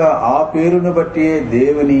సిగ్గుపడక ఆ పేరును బట్టి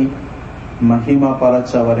దేవుని మహిమ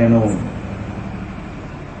పరచవలెను.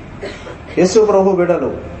 యేసు ప్రభు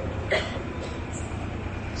బిడ్డలు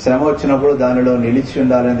శ్రమ వచ్చినప్పుడు దానిలో నిలిచి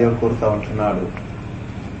ఉండాలని దేవుడు కోరుతా ఉంటున్నాడు.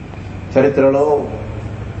 చరిత్రలో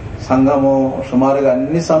సంఘము సుమారుగా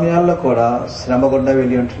అన్ని సమయాల్లో కూడా శ్రమ గుండా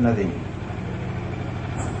వెళ్ళి ఉంటున్నది.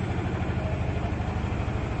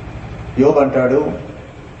 యోబు అంటాడు,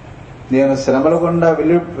 నేను శ్రమల గుండా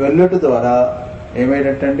వెళ్ళుట ద్వారా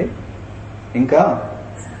ఏమేటండి ఇంకా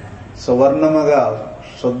సువర్ణముగా,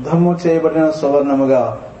 శుద్ధము చేయబడిన సువర్ణముగా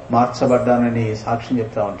మార్చబడ్డానని సాక్ష్యం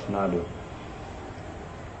చెప్తా ఉంటున్నాడు.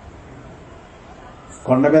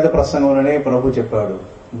 కొండ మీద ప్రసంగంలోనే ప్రభు చెప్పాడు,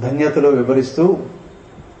 ధన్యతలు వివరిస్తూ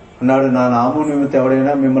అన్నాడు, నా నామం నిమిత్తం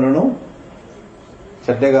ఎవడైనా మిమ్మల్ని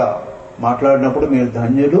చెడ్డగా మాట్లాడినప్పుడు మీరు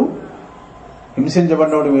ధన్యులు,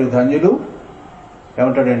 హింసించబడినప్పుడు మీరు ధన్యులు.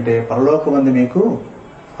 ఏమంటాడంటే పరలోకమందు మీకు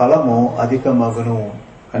ఫలము అధికమగును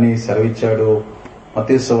అని సెలవిచ్చాడు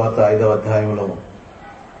మత్తయి సువార్త 5వ అధ్యాయంలో.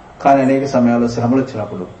 కానీ అనేక సమయాల్లో శ్రమలు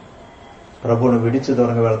వచ్చినప్పుడు ప్రభువును విడిచి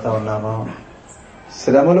దూరంగా వెళ్తా ఉన్నామా?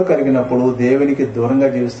 శ్రమలు కలిగినప్పుడు దేవునికి దూరంగా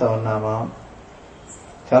జీవిస్తా ఉన్నామా?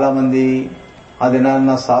 చాలా మంది ఆ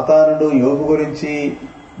దినాన్న సాతానుడు యోబు గురించి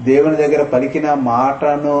దేవుని దగ్గర పలికిన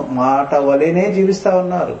మాట వలెనే జీవిస్తా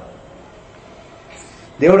ఉన్నారు.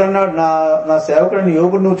 దేవుడు అన్నాడు, నా సేవకుడిని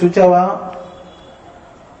యోబుని నువ్వు చూచావా?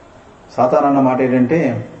 సాతాను అన్న మాట ఏంటంటే,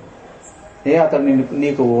 అతను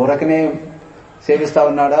నీకు ఊరకనే సేవిస్తా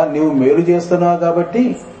ఉన్నాడా? నువ్వు మేలు చేస్తున్నావు కాబట్టి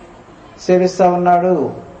సేవిస్తా ఉన్నాడు,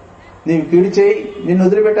 నీవు కీడు చేయి నిన్ను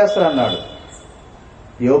వదిలిపెట్టేస్తా అన్నాడు.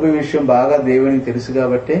 యోబు విషయం బాగా దేవునికి తెలుసు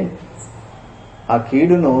కాబట్టి ఆ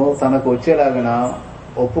కీడును తనకు వచ్చేలాగన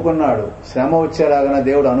ఒప్పుకున్నాడు. శ్రమ వచ్చేలాగన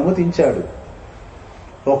దేవుడు అనుమతించాడు.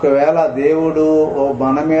 ఒకవేళ దేవుడు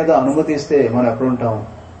మన మీద అనుమతిస్తే మనం ఎక్కడుంటాం?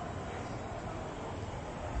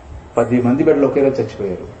 10 మంది బిడ్డలు ఒకే రోజు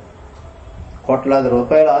చచ్చిపోయారు. కోట్లాది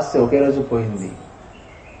రూపాయల ఆస్తి ఒకే రోజు పోయింది.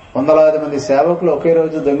 వందలాది మంది సేవకులు ఒకే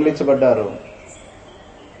రోజు దొంగిలించబడ్డారు.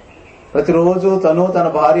 ప్రతిరోజు తన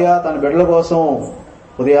భార్య తన బిడ్డల కోసం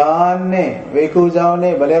ఉదయాన్నే వేకువజామునే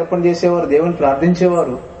బలి అర్పణ చేసేవారు, దేవుని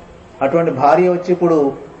ప్రార్థించేవారు. అటువంటి భార్య వచ్చి ఇప్పుడు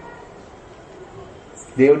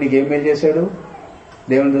దేవుడికి ఏం మేలు చేశాడు?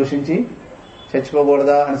 దేవుని దూషించి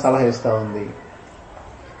చచ్చిపోకూడదా అని సలహా ఇస్తా ఉంది.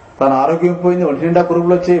 తన ఆరోగ్యం పోయింది, ఒంటి నిండా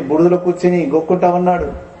పురుగులు వచ్చి బుడుదలో కూర్చుని గొక్కుంటా ఉన్నాడు.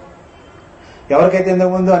 ఎవరికైతే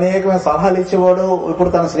ఇంతకుముందు అనేకమైన సలహాలు ఇచ్చేవాడు, ఇప్పుడు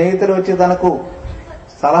తన స్నేహితులు వచ్చి తనకు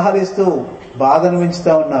సలహాలు ఇస్తూ బాధను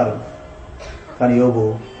పెంచుతా ఉన్నారు. కానీ యోబు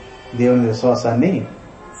దేవుని విశ్వాసాన్ని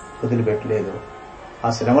వదిలిపెట్టలేదు. ఆ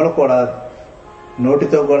శ్రమలు కూడా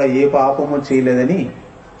నోటితో కూడా ఏ పాపము చేయలేదని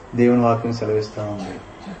దేవుని వాక్యం సెలవిస్తా ఉంది.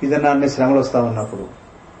 ఇదన్నా అన్ని శ్రమలు వస్తా ఉన్నప్పుడు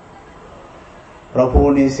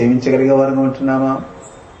ప్రభువుని సేవించగలిగే వారంగా ఉంటున్నామా?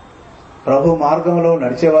 ప్రభు మార్గంలో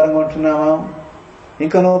నడిచే వారంగా ఉంటున్నామా?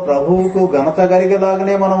 ఇంకనూ ప్రభువుకు ఘనత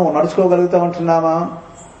కలిగేలాగానే మనం నడుచుకోగలుగుతూ ఉంటున్నామా?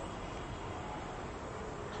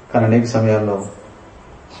 కానీ అనేక సమయాల్లో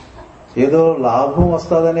ఏదో లాభం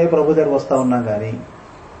వస్తుందనే ప్రభు దగ్గర వస్తా ఉన్నాం, కానీ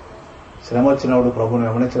శ్రమ వచ్చినప్పుడు ప్రభుని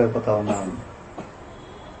గమనించలేకపోతా ఉన్నాం.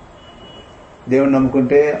 దేవుని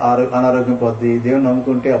నమ్ముకుంటే అనారోగ్యం పోద్ది, దేవుని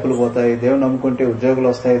నమ్ముకుంటే అప్పులు పోతాయి, దేవుని నమ్ముకుంటే ఉద్యోగులు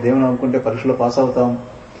వస్తాయి, దేవుని నమ్ముకుంటే పరీక్షలు పాస్ అవుతాం,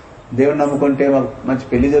 దేవుని నమ్ముకుంటే మాకు మంచి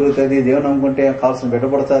పెళ్లి జరుగుతుంది, దేవుని నమ్ముకుంటే కావాల్సిన బిడ్డ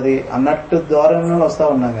పడుతుంది అన్నట్టు ద్వారంలో వస్తా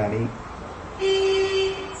ఉన్నాం. కానీ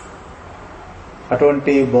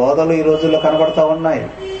అటువంటి బోధలు ఈ రోజుల్లో కనబడతా ఉన్నాయి.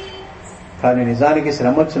 కానీ నిజానికి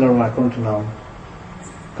శ్రమ వచ్చినప్పుడు మనం అనుకుంటున్నాం.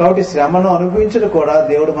 కాబట్టి శ్రమను అనుభవించడం కూడా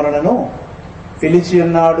దేవుడు మనలను పిలిచి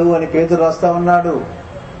ఉన్నాడు అని పేతురు రాస్తా ఉన్నాడు.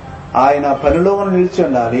 ఆయన పనిలో మనం నిలిచి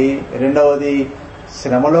ఉండాలి. రెండవది,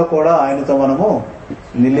 శ్రమలో కూడా ఆయనతో మనము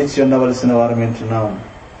నిలిచి ఉండవలసిన వారం వింటున్నాం.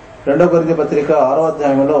 2 కొరింథీ పత్రిక 6వ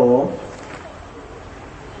అధ్యాయంలో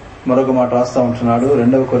మరొక మాట రాస్తా ఉంటున్నాడు.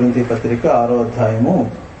 2 కొరింథీ పత్రిక 6వ అధ్యాయము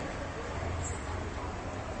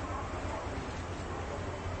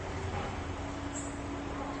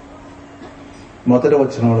 1వ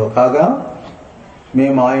వచనంలో, కాగా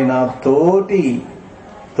మేము ఆయన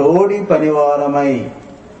తోడి పనివారమై,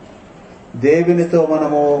 దేవునితో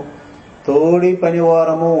మనము తోడి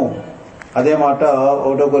పనివారము. అదే మాట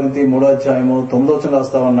 1 కొరింథీ 3వ అధ్యాయము 9వ వచనం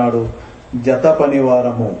రాస్తా ఉన్నాడు. జత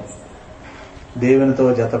పనివారము, దేవునితో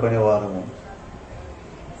జత పనివారము.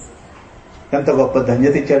 ఎంత గొప్ప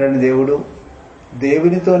ధన్యత ఇచ్చాడని దేవుడు.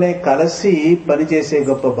 దేవునితోనే కలిసి పనిచేసే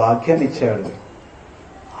గొప్ప భాగ్యాన్ని ఇచ్చాడు.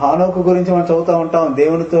 హానోకు గురించి మనం చదువుతా ఉంటాం,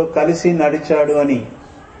 దేవునితో కలిసి నడిచాడు అని.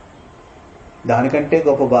 దానికంటే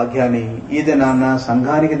గొప్ప భాగ్యాన్ని ఇది నాన్న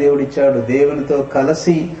సంఘానికి దేవుడిచ్చాడు. దేవునితో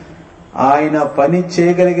కలిసి ఆయన పని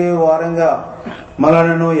చేయగలిగే వారంగా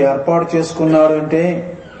మనలను ఏర్పాటు చేసుకున్నాడు అంటే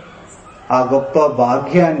ఆ గొప్ప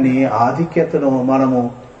భాగ్యాన్ని, ఆధిక్యతను మనము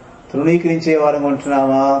తృణీకరించే వారంగా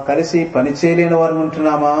ఉంటున్నామా? కలిసి పని చేయలేని వారంగా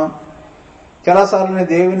ఉంటున్నామా? చాలాసార్లు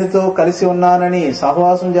నేను దేవునితో కలిసి ఉన్నానని,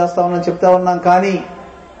 సహవాసం చేస్తా ఉన్నానని చెప్తా ఉన్నాం. కానీ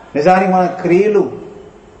నిజానికి మన క్రియలు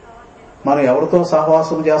మనం ఎవరితో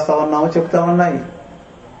సహవాసం చేస్తా ఉన్నామో చెప్తా ఉన్నాయి.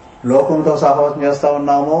 లోకంతో సహవాసం చేస్తా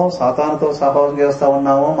ఉన్నామో, సాతానుతో సహవాసం చేస్తా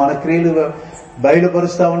ఉన్నామో మన క్రియలు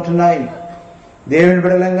బయలుపరుస్తూ ఉంటున్నాయి. దేవుని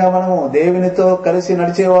బిడలంగా మనము దేవునితో కలిసి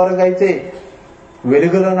నడిచేవారుగా అయితే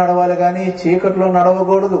వెలుగులో నడవాలి, కానీ చీకట్లో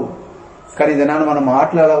నడవకూడదు. కానీ దినాన్ని మన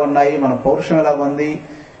మాటలు ఎలా ఉన్నాయి, మన పౌరుషం ఎలా ఉంది,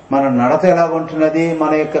 మన నడత ఎలా ఉంటున్నది,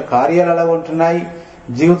 మన యొక్క కార్యాలు ఎలా ఉంటున్నాయి,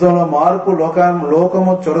 జీవితంలో మార్పు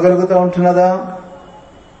లోకము చూడగలుగుతూ ఉంటున్నదా?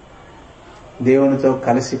 దేవునితో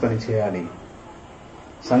కలిసి పనిచేయాలి.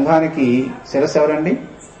 సంఘానికి శిరస్సు ఎవరండి?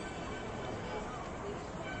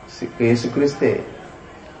 యేసుక్రీస్తే.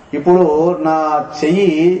 ఇప్పుడు నా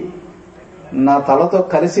చెయ్యి నా తలతో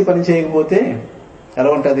కలిసి పని చేయకపోతే ఎలా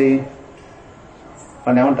ఉంటది?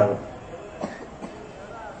 వాడిని ఏమంటారు?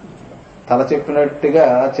 తల చెప్పినట్టుగా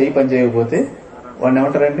చెయ్యి పని చేయకపోతే వాడిని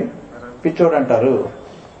ఏమంటారండి? పిచ్చోడు అంటారు.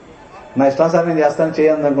 నా ఇష్టానుసారం నేను చేస్తాను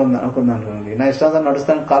చేయాలని అనుకుంది అనుకోండి, నా ఇష్టానుసారం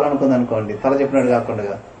నడుస్తాను కాలనుకుంది అనుకోండి, తల చెప్పినట్టు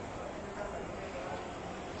కాకుండా.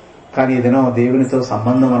 కానీ ఇదేనో దేవునితో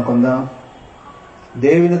సంబంధం అనుకుందాం.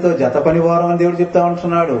 దేవునితో జత పనివారం అని దేవుడు చెప్తా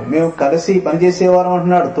ఉంటున్నాడు. మేము కలిసి పనిచేసేవారం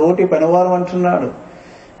అంటున్నాడు, తోటి పనివారం అంటున్నాడు.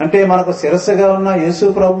 అంటే మనకు శిరస్సుగా ఉన్న యేసు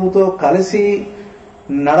ప్రభువుతో కలిసి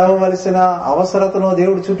నడవవలసిన అవసరతను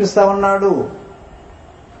దేవుడు చూపిస్తా ఉన్నాడు.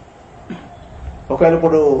 ఒకవేళ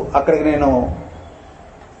ఇప్పుడు అక్కడికి నేను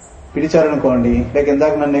పిలిచారనుకోండి, లేక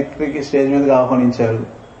ఇందాక నన్ను ఎక్కడికి స్టేజ్ మీదకి ఆహ్వానించారు,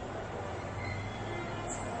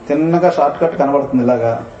 తిన్నగా షార్ట్ కట్ కనబడుతుంది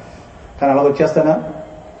ఇలాగా, కానీ అలా వచ్చేస్తానా?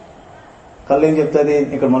 కళ్ళు ఏం చెప్తుంది,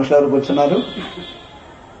 ఇక్కడ మనుషులు ఎవరు కూర్చున్నారు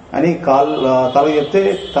అని తల చెప్తే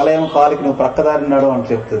తల ఏమో కాలుకి నువ్వు ప్రక్కదారినాడు అని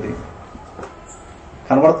చెప్తుంది.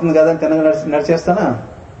 కనబడుతుంది కదా అని తిన్నగా నడిచేస్తానా?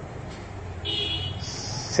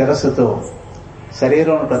 శిరస్సుతో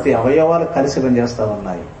శరీరంలో ప్రతి అవయవాలు కలిసి పనిచేస్తా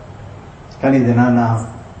ఉన్నాయి. కానీ ఇది నాన్న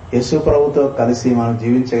యేసు ప్రభుతో కలిసి మనం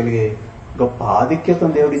జీవించగలిగే గొప్ప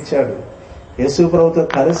ఆధిక్యతను దేవుడిచ్చాడు. యేసు ప్రభుతో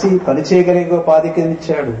కలిసి పనిచేయగలిగే గొప్ప ఆధిక్యతను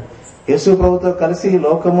ఇచ్చాడు. యేసు ప్రభుతో కలిసి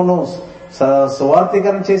లోకమును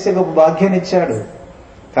సువార్థీకరణ చేసే గొప్ప భాగ్యాన్ని ఇచ్చాడు.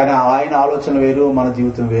 కానీ ఆయన ఆలోచన వేరు, మన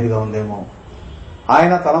జీవితం వేరుగా ఉందేమో.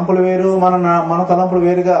 ఆయన తలంపులు వేరు, మన తలంపులు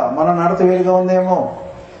వేరుగా, మన నడత వేరుగా ఉందేమో.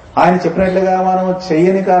 ఆయన చెప్పినట్లుగా మనం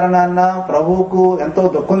చెయ్యని కారణాన్న ప్రభువుకు ఎంతో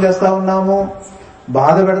దుఃఖం చేస్తా ఉన్నాము,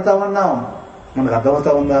 బాధ పెడతా ఉన్నాం. మనకు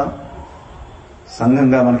అర్థమవుతా ఉందా?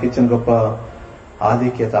 సంఘంగా మనకిచ్చిన గొప్ప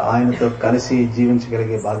ఆధిక్యత, ఆయనతో కలిసి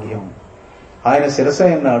జీవించగలిగే భాగ్యం. ఆయన శిరస్సు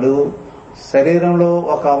అన్నాడు, శరీరంలో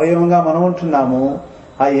ఒక అవయవంగా మనం ఉంటున్నాము.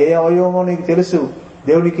 ఆ ఏ అవయవమో నీకు తెలుసు,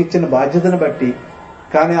 దేవునికి ఇచ్చిన బాధ్యతను బట్టి.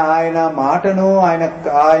 కానీ ఆయన మాటను,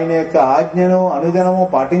 ఆయన యొక్క ఆజ్ఞను అనుదినము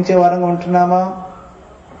పాటించే వారంగా ఉంటున్నామా?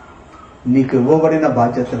 నీకు ఇవ్వబడిన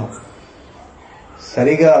బాధ్యతను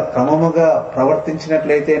సరిగా క్రమముగా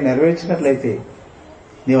ప్రవర్తించినట్లయితే, నెరవేర్చినట్లయితే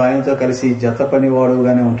నీవు ఆయనతో కలిసి జత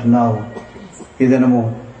పనివాడుగానే ఉంటున్నావు. ఈ దినము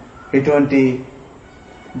ఎటువంటి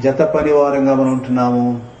జత పనివారంగా మనం ఉంటున్నాము?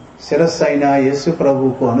 శిరస్సు అయిన యేసు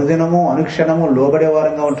ప్రభువుకు అనుదినము అనుక్షణము లోబడే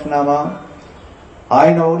వారంగా ఉంటున్నామా?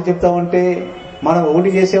 ఆయన ఒకటి చెప్తా ఉంటే మనం ఒకటి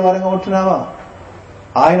చేసే వారంగా ఉంటున్నామా?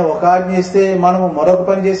 ఆయన ఒక ఆజ్ఞ ఇస్తే మనము మరొక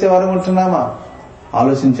పని చేసే వారంగా ఉంటున్నామా?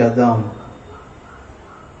 ఆలోచించేద్దాం.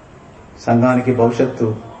 సంఘానికి భవిష్యత్తు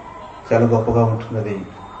చాలా గొప్పగా ఉంటున్నది.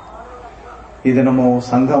 ఈ దినము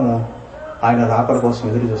సంఘము ఆయన రాకడ కోసం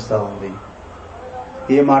ఎదురు చూస్తూ ఉంది.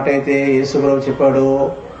 ఏ మాట అయితే యేసుప్రభు చెప్పాడో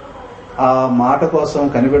ఆ మాట కోసం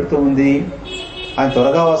కనిపెడుతూ ఉంది. ఆయన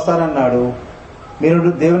త్వరగా వస్తానన్నాడు.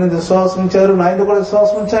 మీరు దేవుని విశ్వాసం ఉంచారు, నా ఇందు కూడా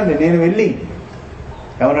విశ్వాసం ఉంచండి. నేను వెళ్ళి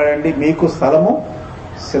ఏమన్నాడండి, మీకు స్థలము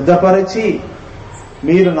సిద్ధపరిచి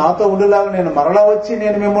మీరు నాతో ఉండేలాగా నేను మరలా వచ్చి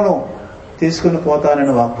నేను మిమ్మల్ని తీసుకుని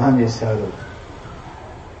పోతానని వాగ్దానం చేశాడు.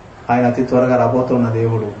 ఆయన అతి త్వరగా రాబోతున్న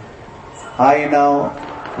దేవుడు. ఆయన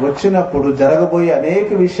వచ్చినప్పుడు జరగబోయే అనేక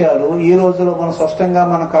విషయాలు ఈ రోజులో మనం స్పష్టంగా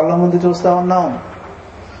మన కళ్ళ ముందు చూస్తా ఉన్నాం.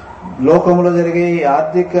 లోకంలో జరిగే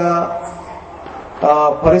ఆర్థిక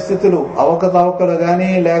పరిస్థితులు, అవకతవకలు గాని,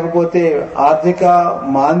 లేకపోతే ఆర్థిక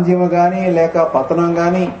మాంద్యము గాని, లేక పతనం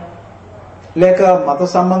గాని, లేక మత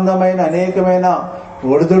సంబంధమైన అనేకమైన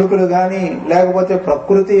ఒడిదుడుకులు గాని, లేకపోతే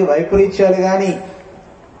ప్రకృతి వైపరీత్యాలు గాని,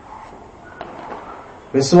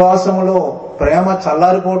 విశ్వాసములో ప్రేమ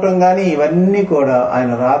చల్లారిపోవటం గాని, ఇవన్నీ కూడా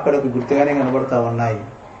ఆయన రాకడకు గుర్తుగానే కనబడతా ఉన్నాయి.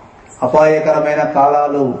 అపాయకరమైన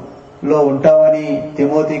కాలాలలో ఉంటామని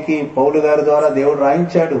తిమోతికి పౌలు గారి ద్వారా దేవుడు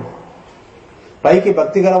రాయించాడు. పైకి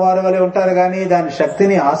భక్తి గల వారి వలె ఉంటారు కానీ దాని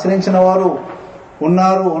శక్తిని ఆశ్రయించిన వారు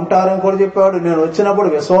ఉంటారని కూడా చెప్పాడు. నేను వచ్చినప్పుడు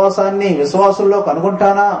విశ్వాసుల్లో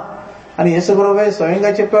కనుగొంటానా అని యేసుప్రభువే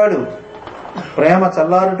స్వయంగా చెప్పాడు. ప్రేమ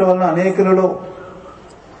చల్లారటం వలన అనేకులలో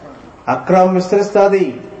అక్రమం విస్తరిస్తాది.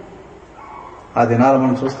 ఆ దినాలు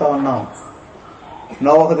మనం చూస్తా ఉన్నాం.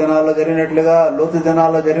 నోవహు దినాల్లో జరిగినట్లుగా, లోతు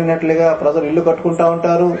దినాల్లో జరిగినట్లుగా ప్రజలు ఇల్లు కట్టుకుంటా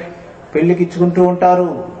ఉంటారు, పెళ్లికి ఇచ్చుకుంటూ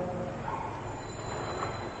ఉంటారు.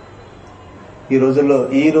 ఈ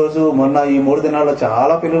రోజు మొన్న ఈ 3 దినాల్లో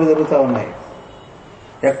చాలా పెళ్లిళ్ళు జరుగుతూ ఉన్నాయి.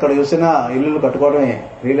 ఎక్కడ చూసినా ఇల్లులు కట్టుకోవడమే.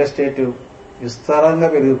 రియల్ ఎస్టేట్ విస్తారంగా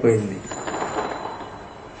పెరిగిపోయింది.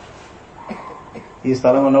 ఈ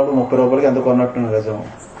స్థలం ఉన్నప్పుడు 30 రూపాయలకి ఎంత కొన్నట్టున్న గజం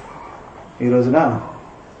ఈ రోజున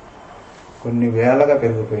కొన్ని వేలగా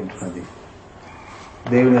పెరిగిపోయింటున్నది.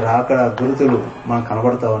 దేవుని రాకడ గుర్తులు మనకు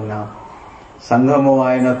కనబడతా ఉన్నా. సంఘము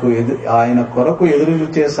ఆయన కొరకు ఎదురు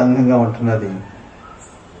చూచే సంఘంగా ఉంటున్నది.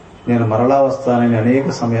 నేను మరలా వస్తానని అనేక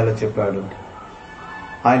సమయాల్లో చెప్పాడు.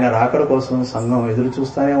 ఆయన రాకడ కోసం సంఘం ఎదురు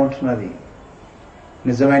చూస్తానే ఉంటున్నది.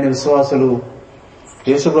 నిజమైన విశ్వాసులు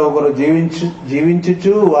యేసుప్రభు కొరకు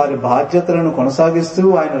జీవించుచు వారి బాధ్యతలను కొనసాగిస్తూ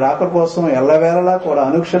ఆయన రాకడ కోసం ఎల్లవేళలా కూడా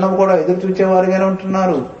అనుక్షణం కూడా ఎదురు చూచేవారుగానే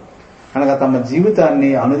ఉంటున్నారు. అనగా తమ జీవితాన్ని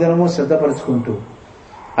అనుదినము సిద్ధపరుచుకుంటూ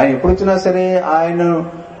ఆయన ఎప్పుడొచ్చినా సరే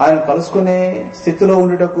ఆయన కలుసుకునే స్థితిలో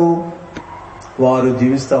ఉండుటకు వారు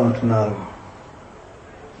జీవిస్తూ ఉంటున్నారు.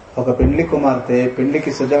 ఒక పెండ్లి కుమార్తె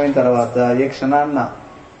పెండ్లికి సిద్ధమైన తర్వాత ఏ క్షణాన్న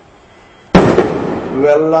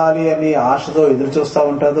వెళ్ళాలి అని ఆశతో ఎదురు చూస్తూ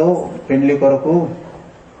ఉంటుందో పెండ్లి కొరకు,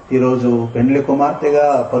 ఈరోజు పెండ్లి కుమార్తెగా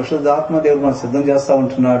పరిశుద్ధాత్మ దేవుడు మనం సిద్ధం చేస్తూ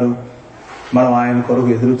ఉంటున్నాడు. మనం ఆయన కొరకు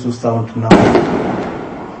ఎదురు చూస్తూ ఉంటున్నాం.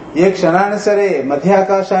 ఏ క్షణాన్ని సరే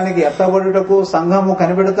మధ్యాకాశానికి ఎత్తబడుటకు సంఘము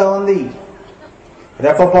కనిపెడుతా ఉంది.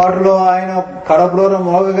 రెప్పపాటులో ఆయన కడబ్రోర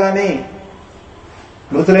మోగగానే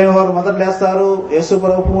మృతులైన వారు మొదట లేస్తారు, యేసు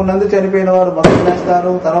ప్రభువు నందు చనిపోయిన వారు మొదట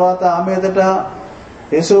లేస్తారు. తర్వాత ఆ మీదట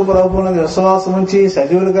యేసు ప్రభువు నందు విశ్వాసం ఉంచి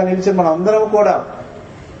సజీవులుగా నిలిచి మనం అందరం కూడా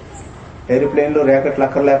ఏరోప్లేన్లు రేకట్లు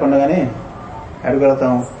అక్కర్ లేకుండానే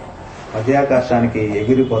ఎడగలుగుతాం, మధ్యాకాశానికి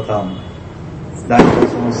ఎగిరిపోతాం.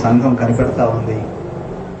 దానికోసం సంఘం కనిపెడతా ఉంది.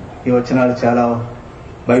 ఈ వచనాలు చాలా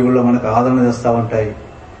బైబిల్లో మనకు ఆదరణ చేస్తూ ఉంటాయి.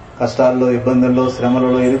 కష్టాల్లో, ఇబ్బందుల్లో,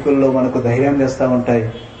 శ్రమలలో, ఇరుకుల్లో మనకు ధైర్యం చేస్తూ ఉంటాయి.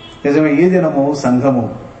 నిజమే, ఈ దినము సంఘము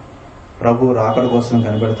ప్రభు రాకడ కోసం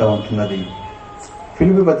కనిపెడతా ఉంటున్నది.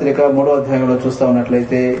 ఫిలిప్పీ పత్రిక 3వ అధ్యాయంలో చూస్తా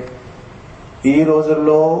ఉన్నట్లయితే, ఈ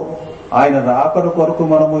రోజుల్లో ఆయన రాకడ కొరకు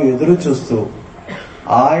మనము ఎదురు చూస్తూ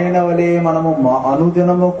ఆయన వలె మనము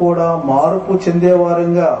అనుదినము కూడా మార్పు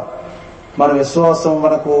చెందేవారంగా మన విశ్వాసం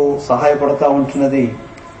మనకు సహాయపడతా ఉంటున్నది.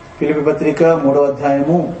 ఫిలిప్పీ పత్రిక 3వ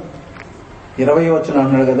అధ్యాయము 20వ వచనం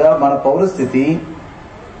అన్నాడు కదా, మన పౌరస్థితి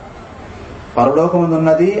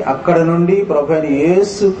పరలోకమున్నది, అక్కడ నుండి ప్రభువైన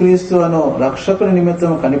యేసు క్రీస్తు అను రక్షకుని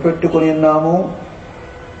నిమిత్తం కనిపెట్టుకుని ఉన్నాము.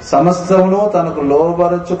 సమస్తమును తనకు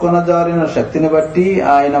లోబరచుకొనజారిన శక్తిని బట్టి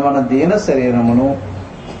ఆయన మన దీన శరీరమును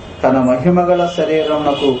తన మహిమ గల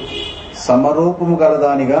శరీరమునకు సమరూపము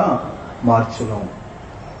గలదానిగా మార్చును.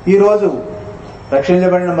 ఈరోజు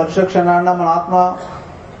రక్షించబడిన మరుసటి క్షణాన మన ఆత్మ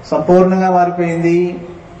సంపూర్ణంగా మారిపోయింది.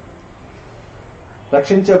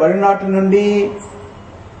 రక్షించబడిన నాటి నుండి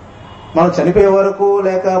మనం చనిపోయే వరకు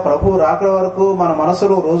లేక ప్రభు రాకడ వరకు మన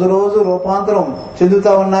మనసులు రోజు రోజు రూపాంతరం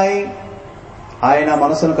చెందుతా ఉన్నాయి. ఆయన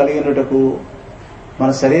మనసును కలిగినట్టుకు మన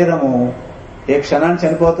శరీరము ఏ క్షణాన్ని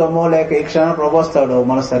చనిపోతామో లేక ఏ క్షణాన్ని ప్రభోస్తాడో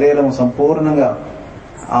మన శరీరము సంపూర్ణంగా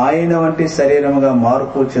ఆయన వంటి శరీరముగా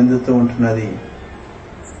మార్పు చెందుతూ ఉంటున్నది.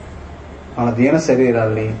 మన దీన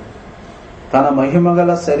శరీరాల్ని తన మహిమ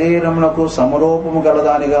గల శరీరమునకు సమరూపము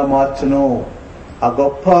గలదానిగా మార్చును. ఆ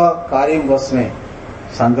గొప్ప కార్యం కోసమే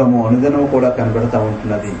సంఘము అనుదినము కూడా కనబెడతా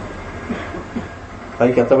ఉంటున్నది.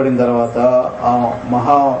 పైకి ఎత్తబడిన తర్వాత ఆ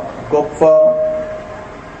మహా గొప్ప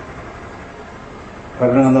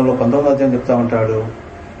ప్రకటన గ్రంథంలో 19వ అధ్యాయం చెప్తా ఉంటాడు,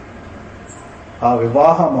 ఆ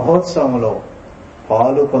వివాహ మహోత్సవంలో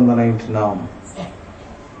పాలు పొందనంటున్నాం.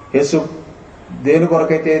 యేసు దేని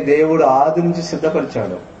కొరకైతే దేవుడు ఆది నుంచి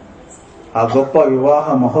సిద్ధపరిచాడు, ఆ గొప్ప వివాహ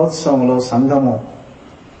మహోత్సవంలో సంఘము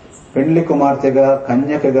పెండ్లి కుమార్తెగా,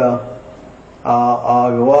 కన్యకగా ఆ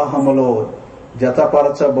వివాహములో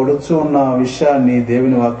జతపరచబడుచు ఉన్న విషయాన్ని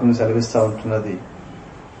దేవుని వాక్యం సెలవిస్తూ ఉంటున్నది.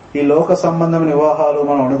 ఈ లోక సంబంధమైన వివాహాలు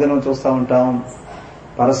మనం అనుదినం చూస్తూ ఉంటాం.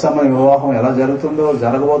 పరసమైన వివాహం ఎలా జరుగుతుందో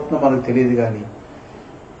జరగబోతుందో మనకు తెలియదు. కానీ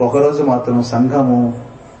ఒకరోజు మాత్రం సంఘము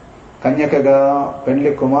కన్యకగా,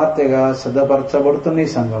 పెండ్లి కుమార్తెగా సిద్ధపరచబడుతున్న ఈ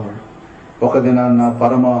సంఘము ఒక దినాన్న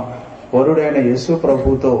పరమ వరుడైన యేసు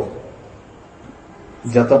ప్రభుతో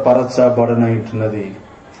జతపరచబడనంటున్నది.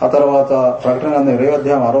 ఆ తర్వాత ప్రకటన 20వ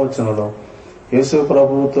అధ్యాయం 6వ వచనంలో యేసు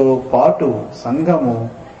ప్రభువుతో పాటు సంఘము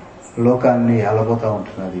లోకాన్ని ఏలబోతా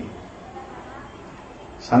ఉంటున్నది.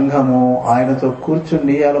 సంఘము ఆయనతో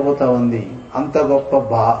కూర్చుండి ఏలబోతా ఉంది. అంత గొప్ప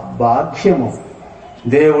భాగ్యము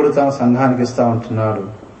దేవుడు తన సంఘానికి ఇస్తా ఉంటున్నాడు.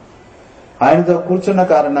 ఆయనతో కూర్చున్న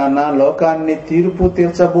కారణాన లోకాన్ని తీర్పు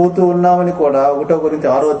తీర్చబోతూ ఉన్నామని కూడా 1 కొరింథీ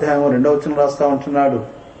 6వ అధ్యాయం 2వ వచనం రాస్తా ఉంటున్నాడు.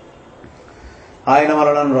 ఆయన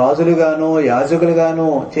మనలను రాజులుగాను యాజకులుగాను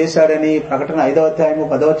చేశాడని ప్రకటన 5వ అధ్యాయం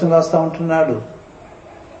 10వ వచనం రాస్తా ఉంటున్నాడు.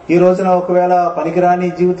 ఈ రోజున ఒకవేళ పనికిరాని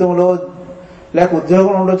జీవితంలో లేక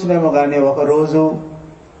ఉద్యోగం ఉండొచ్చునేమో కానీ ఒక రోజు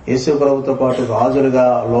యేసు ప్రభుతో పాటు రాజులుగా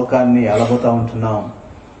లోకాన్ని అలబోతా ఉంటున్నాం.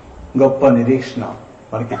 గొప్ప నిరీక్షణ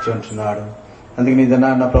మనకిచ్చి ఉంటున్నాడు. అందుకే నీ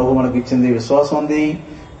దినాన్న ప్రభు మనకి ఇచ్చింది విశ్వాసం ఉంది,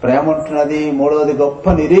 ప్రేమ ఉంటున్నది. 3వది గొప్ప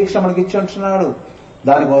నిరీక్షణ మనకిచ్చి ఉంటున్నాడు.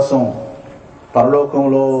 దానికోసం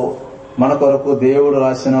పరలోకంలో మన కొరకు దేవుడు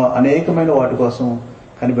రాసిన అనేకమైన వాటి కోసం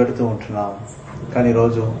కనిపెడుతూ ఉంటున్నాం. కానీ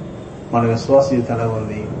ఈరోజు మన విశ్వాస జీవితం ఎలా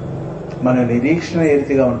ఉంది, మన నిరీక్షణ ఏ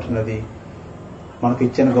రీతిగా ఉంటున్నది, మనకు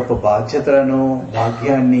ఇచ్చిన గొప్ప బాధ్యతలను,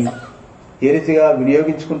 భాగ్యాన్ని ఏ రీతిగా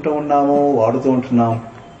వినియోగించుకుంటూ ఉన్నామో, వాడుతూ ఉంటున్నాం.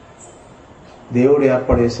 దేవుడు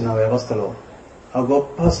ఏర్పాటు చేసిన వ్యవస్థలో, ఆ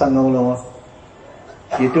గొప్ప సంఘంలో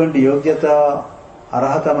ఎటువంటి యోగ్యత,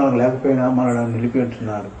 అర్హత మనకు లేకపోయినా మనల్ని నిలిపి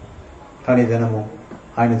ఉంటున్నాడు. కానీ దినము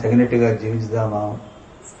ఆయన తగినట్టుగా జీవించుదామా,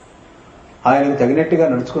 ఆయనకు తగినట్టుగా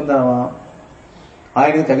నడుచుకుందామా,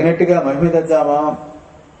 ఆయనకు తగినట్టుగా మహిమదిద్దామా,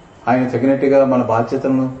 ఆయన తగినట్టుగా మన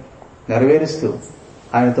బాధ్యతలను నెరవేరుస్తూ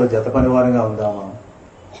ఆయనతో జత పనివారంగా ఉందామా?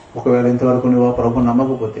 ఒకవేళ ఇంతవరకు నువ్వు ప్రభు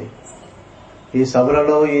నమ్మకపోతే ఈ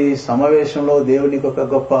సభలలో, ఈ సమావేశంలో దేవునికి ఒక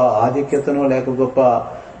గొప్ప ఆధిక్యతను లేక గొప్ప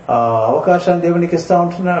అవకాశాన్ని దేవునికి ఇస్తా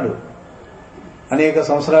ఉంటున్నాడు. అనేక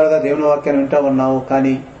సంవత్సరాలుగా దేవుని వాక్యాన్ని వింటా ఉన్నావు.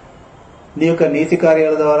 కానీ నీ యొక్క నీతి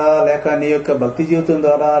కార్యాల ద్వారా లేక నీ యొక్క భక్తి జీవితం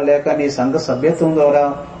ద్వారా లేక నీ సంఘ సభ్యత్వం ద్వారా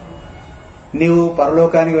నీవు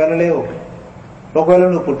పరలోకానికి వెళ్ళలేవు. ఒకవేళ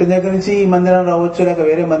నువ్వు పుట్టిన దగ్గర నుంచి ఈ మందిరం రావచ్చు, లేక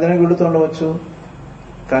వేరే మందిరానికి వెళుతూ ఉండవచ్చు,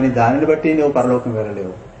 కానీ దానిని బట్టి నువ్వు పరలోకం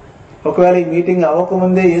వెళ్ళలేవు. ఒకవేళ ఈ మీటింగ్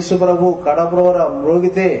అవ్వకముందే యేసు ప్రభు కడప్రోర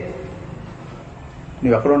మ్రోగితే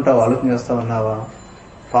నువ్వు ఎక్కడుంటావు ఆలోచన చేస్తా ఉన్నావా?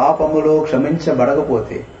 పాపములు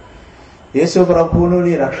క్షమించబడకపోతే, యేసు ప్రభువును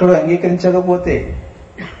నీ రక్షణ అంగీకరించకపోతే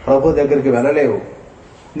ప్రభు దగ్గరికి వెళ్ళలేవు.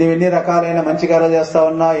 నువ్వు ఎన్ని రకాలైన మంచి కార్యాలు చేస్తా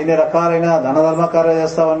ఉన్నా, ఎన్ని రకాలైన ధనధర్మ కార్యాలు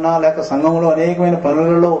చేస్తా ఉన్నా, లేక సంఘంలో అనేకమైన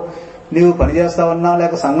పనులలో నీవు పనిచేస్తా ఉన్నా,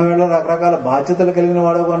 లేక సంఘంలో రకరకాల బాధ్యతలు కలిగిన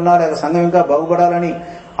వాడు ఉన్నా, లేక సంఘం ఇంకా బాగుపడాలని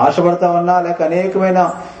ఆశపడతా ఉన్నా, లేక అనేకమైన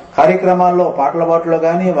కార్యక్రమాల్లో పాటల పాటలో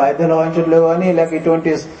గాని, వాయిద్యాల వాయించట్లో గాని, లేక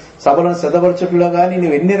ఇటువంటి సభలను సిద్ధపరచట్లో గాని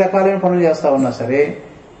నువ్వు ఎన్ని రకాలైన పనులు చేస్తా ఉన్నా సరే,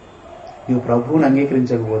 నువ్వు ప్రభువుని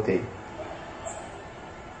అంగీకరించకపోతే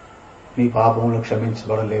నీ పాపములు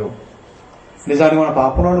క్షమించబడలేవు. నిజానికి మన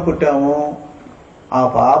పాపములను పుట్టాము, ఆ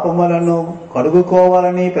పాపములను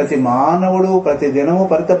కడుగుకోవాలని ప్రతి మానవుడు ప్రతి దినము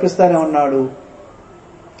పరితపిస్తానే ఉన్నాడు.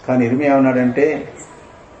 కానీ ఇర్మియా ఏమన్నాడంటే,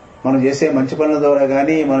 మనం చేసే మంచి పనుల ద్వారా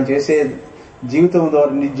గాని, మనం చేసే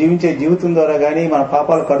జీవించే జీవితం ద్వారా గాని మన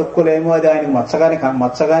పాపాలు కడుక్కోలేము. అది ఆయనకు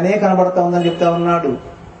మచ్చగానే కనబడతా ఉందని చెప్తా ఉన్నాడు.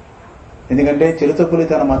 ఎందుకంటే చిరుతపులి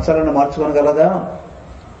తన మచ్చలను మార్చుకోగలదా?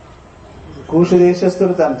 కూషు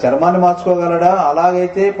దేశస్థుడు తన చర్మాన్ని మార్చుకోగలడా?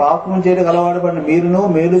 అలాగైతే పాపం చేయడం అలవాటుపడిన మీరును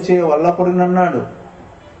మేలు చేయ వల్లపడినన్నాడు.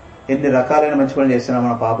 ఎన్ని రకాలైన మంచి పనులు చేసినా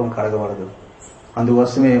మన పాపం కడగబడదు.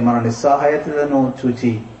 అందుకోసమే మన నిస్సహాయతను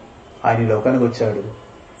చూచి ఆయన లోకానికి వచ్చాడు.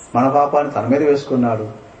 మన పాపాన్ని తన మీద వేసుకున్నాడు.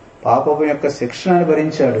 పాపం యొక్క శిక్షణను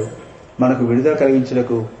భరించాడు. మనకు విడుదల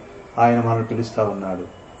కలిగించుటకు ఆయన మనల్ని పిలుస్తా ఉన్నాడు.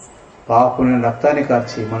 పాపం రక్తాన్ని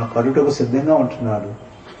కార్చి మన కరుటకు సిద్ధంగా ఉంటున్నాడు.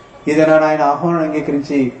 ఇదైనా ఆయన ఆహ్వానం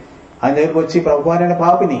అంగీకరించి ఆయన దగ్గరకు వచ్చి, ప్రభువా నేను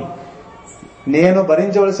పాపిని, నేను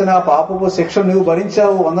భరించవలసిన పాపపు శిక్ష నువ్వు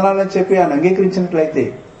భరించావు, వందనాలని చెప్పి ఆయన అంగీకరించినట్లయితే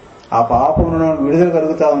ఆ పాపమును విడుదల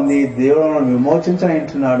కలుగుతా ఉంది. దేవుడు మనం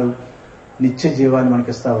విమోచించనంటున్నాడు. నిత్య జీవాన్ని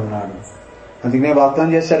మనకిస్తా ఉన్నాడు. అందుకనే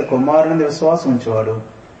వాగ్దానం చేశాడు, కుమారుని విశ్వాసం ఉంచేవాడు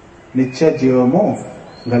నిత్య జీవము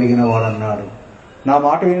కలిగిన వాడు అన్నాడు. నా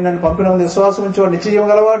మాట విని నన్ను పంపిన విశ్వాసం ఉంచేవాడు నిత్య జీవం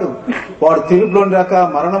గలవాడు. వాడు తీర్పులోని రాక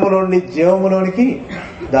మరణములోని జీవములోనికి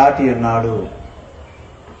దాటి ఉన్నాడు.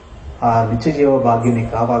 ఆ నిత్య జీవ భాగ్యం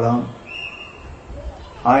నీకు కావాలా?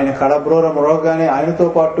 ఆయన కడబ్రోర మ్రోగానే ఆయనతో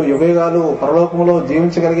పాటు యుగయుగాలు పరలోకములో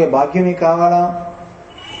జీవించగలిగే భాగ్యం నీకు కావాలా?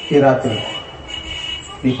 ఈ రాత్రి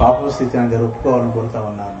నీ పాప స్థితి ఆయన దగ్గర ఒప్పుకోవాలని కోరుతా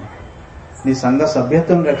ఉన్నాను. నీ సంఘ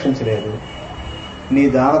సభ్యత్వం రక్షించలేదు, నీ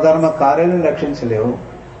దాన ధర్మ కార్యాలను రక్షించలేవు.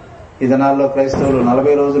 ఈ దినాల్లో క్రైస్తవులు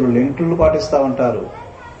 40 రోజులు లెంట్లు పాటిస్తా ఉంటారు.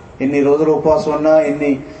 ఎన్ని రోజులు ఉపవాసం ఉన్నా,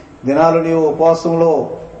 ఎన్ని దినాలు నీవు ఉపవాసంలో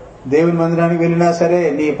దేవుని మందిరానికి వెళ్ళినా సరే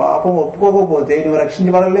నీ పాపం ఒప్పుకోకపోతే నువ్వు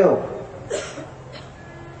రక్షించబడలేవు.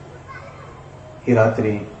 ఈ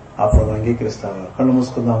రాత్రి ఆ ప్రభువును అంగీకరిస్తావా? కళ్ళు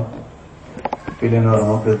మూసుకుందాం, వీలైన వారు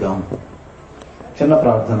మోకరిద్దాం. చిన్న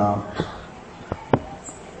ప్రార్థన.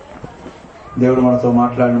 దేవుడు మనతో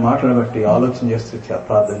మాట్లాడిన మాటలను బట్టి ఆలోచన చేస్తూ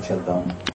ప్రార్థన చేద్దాం.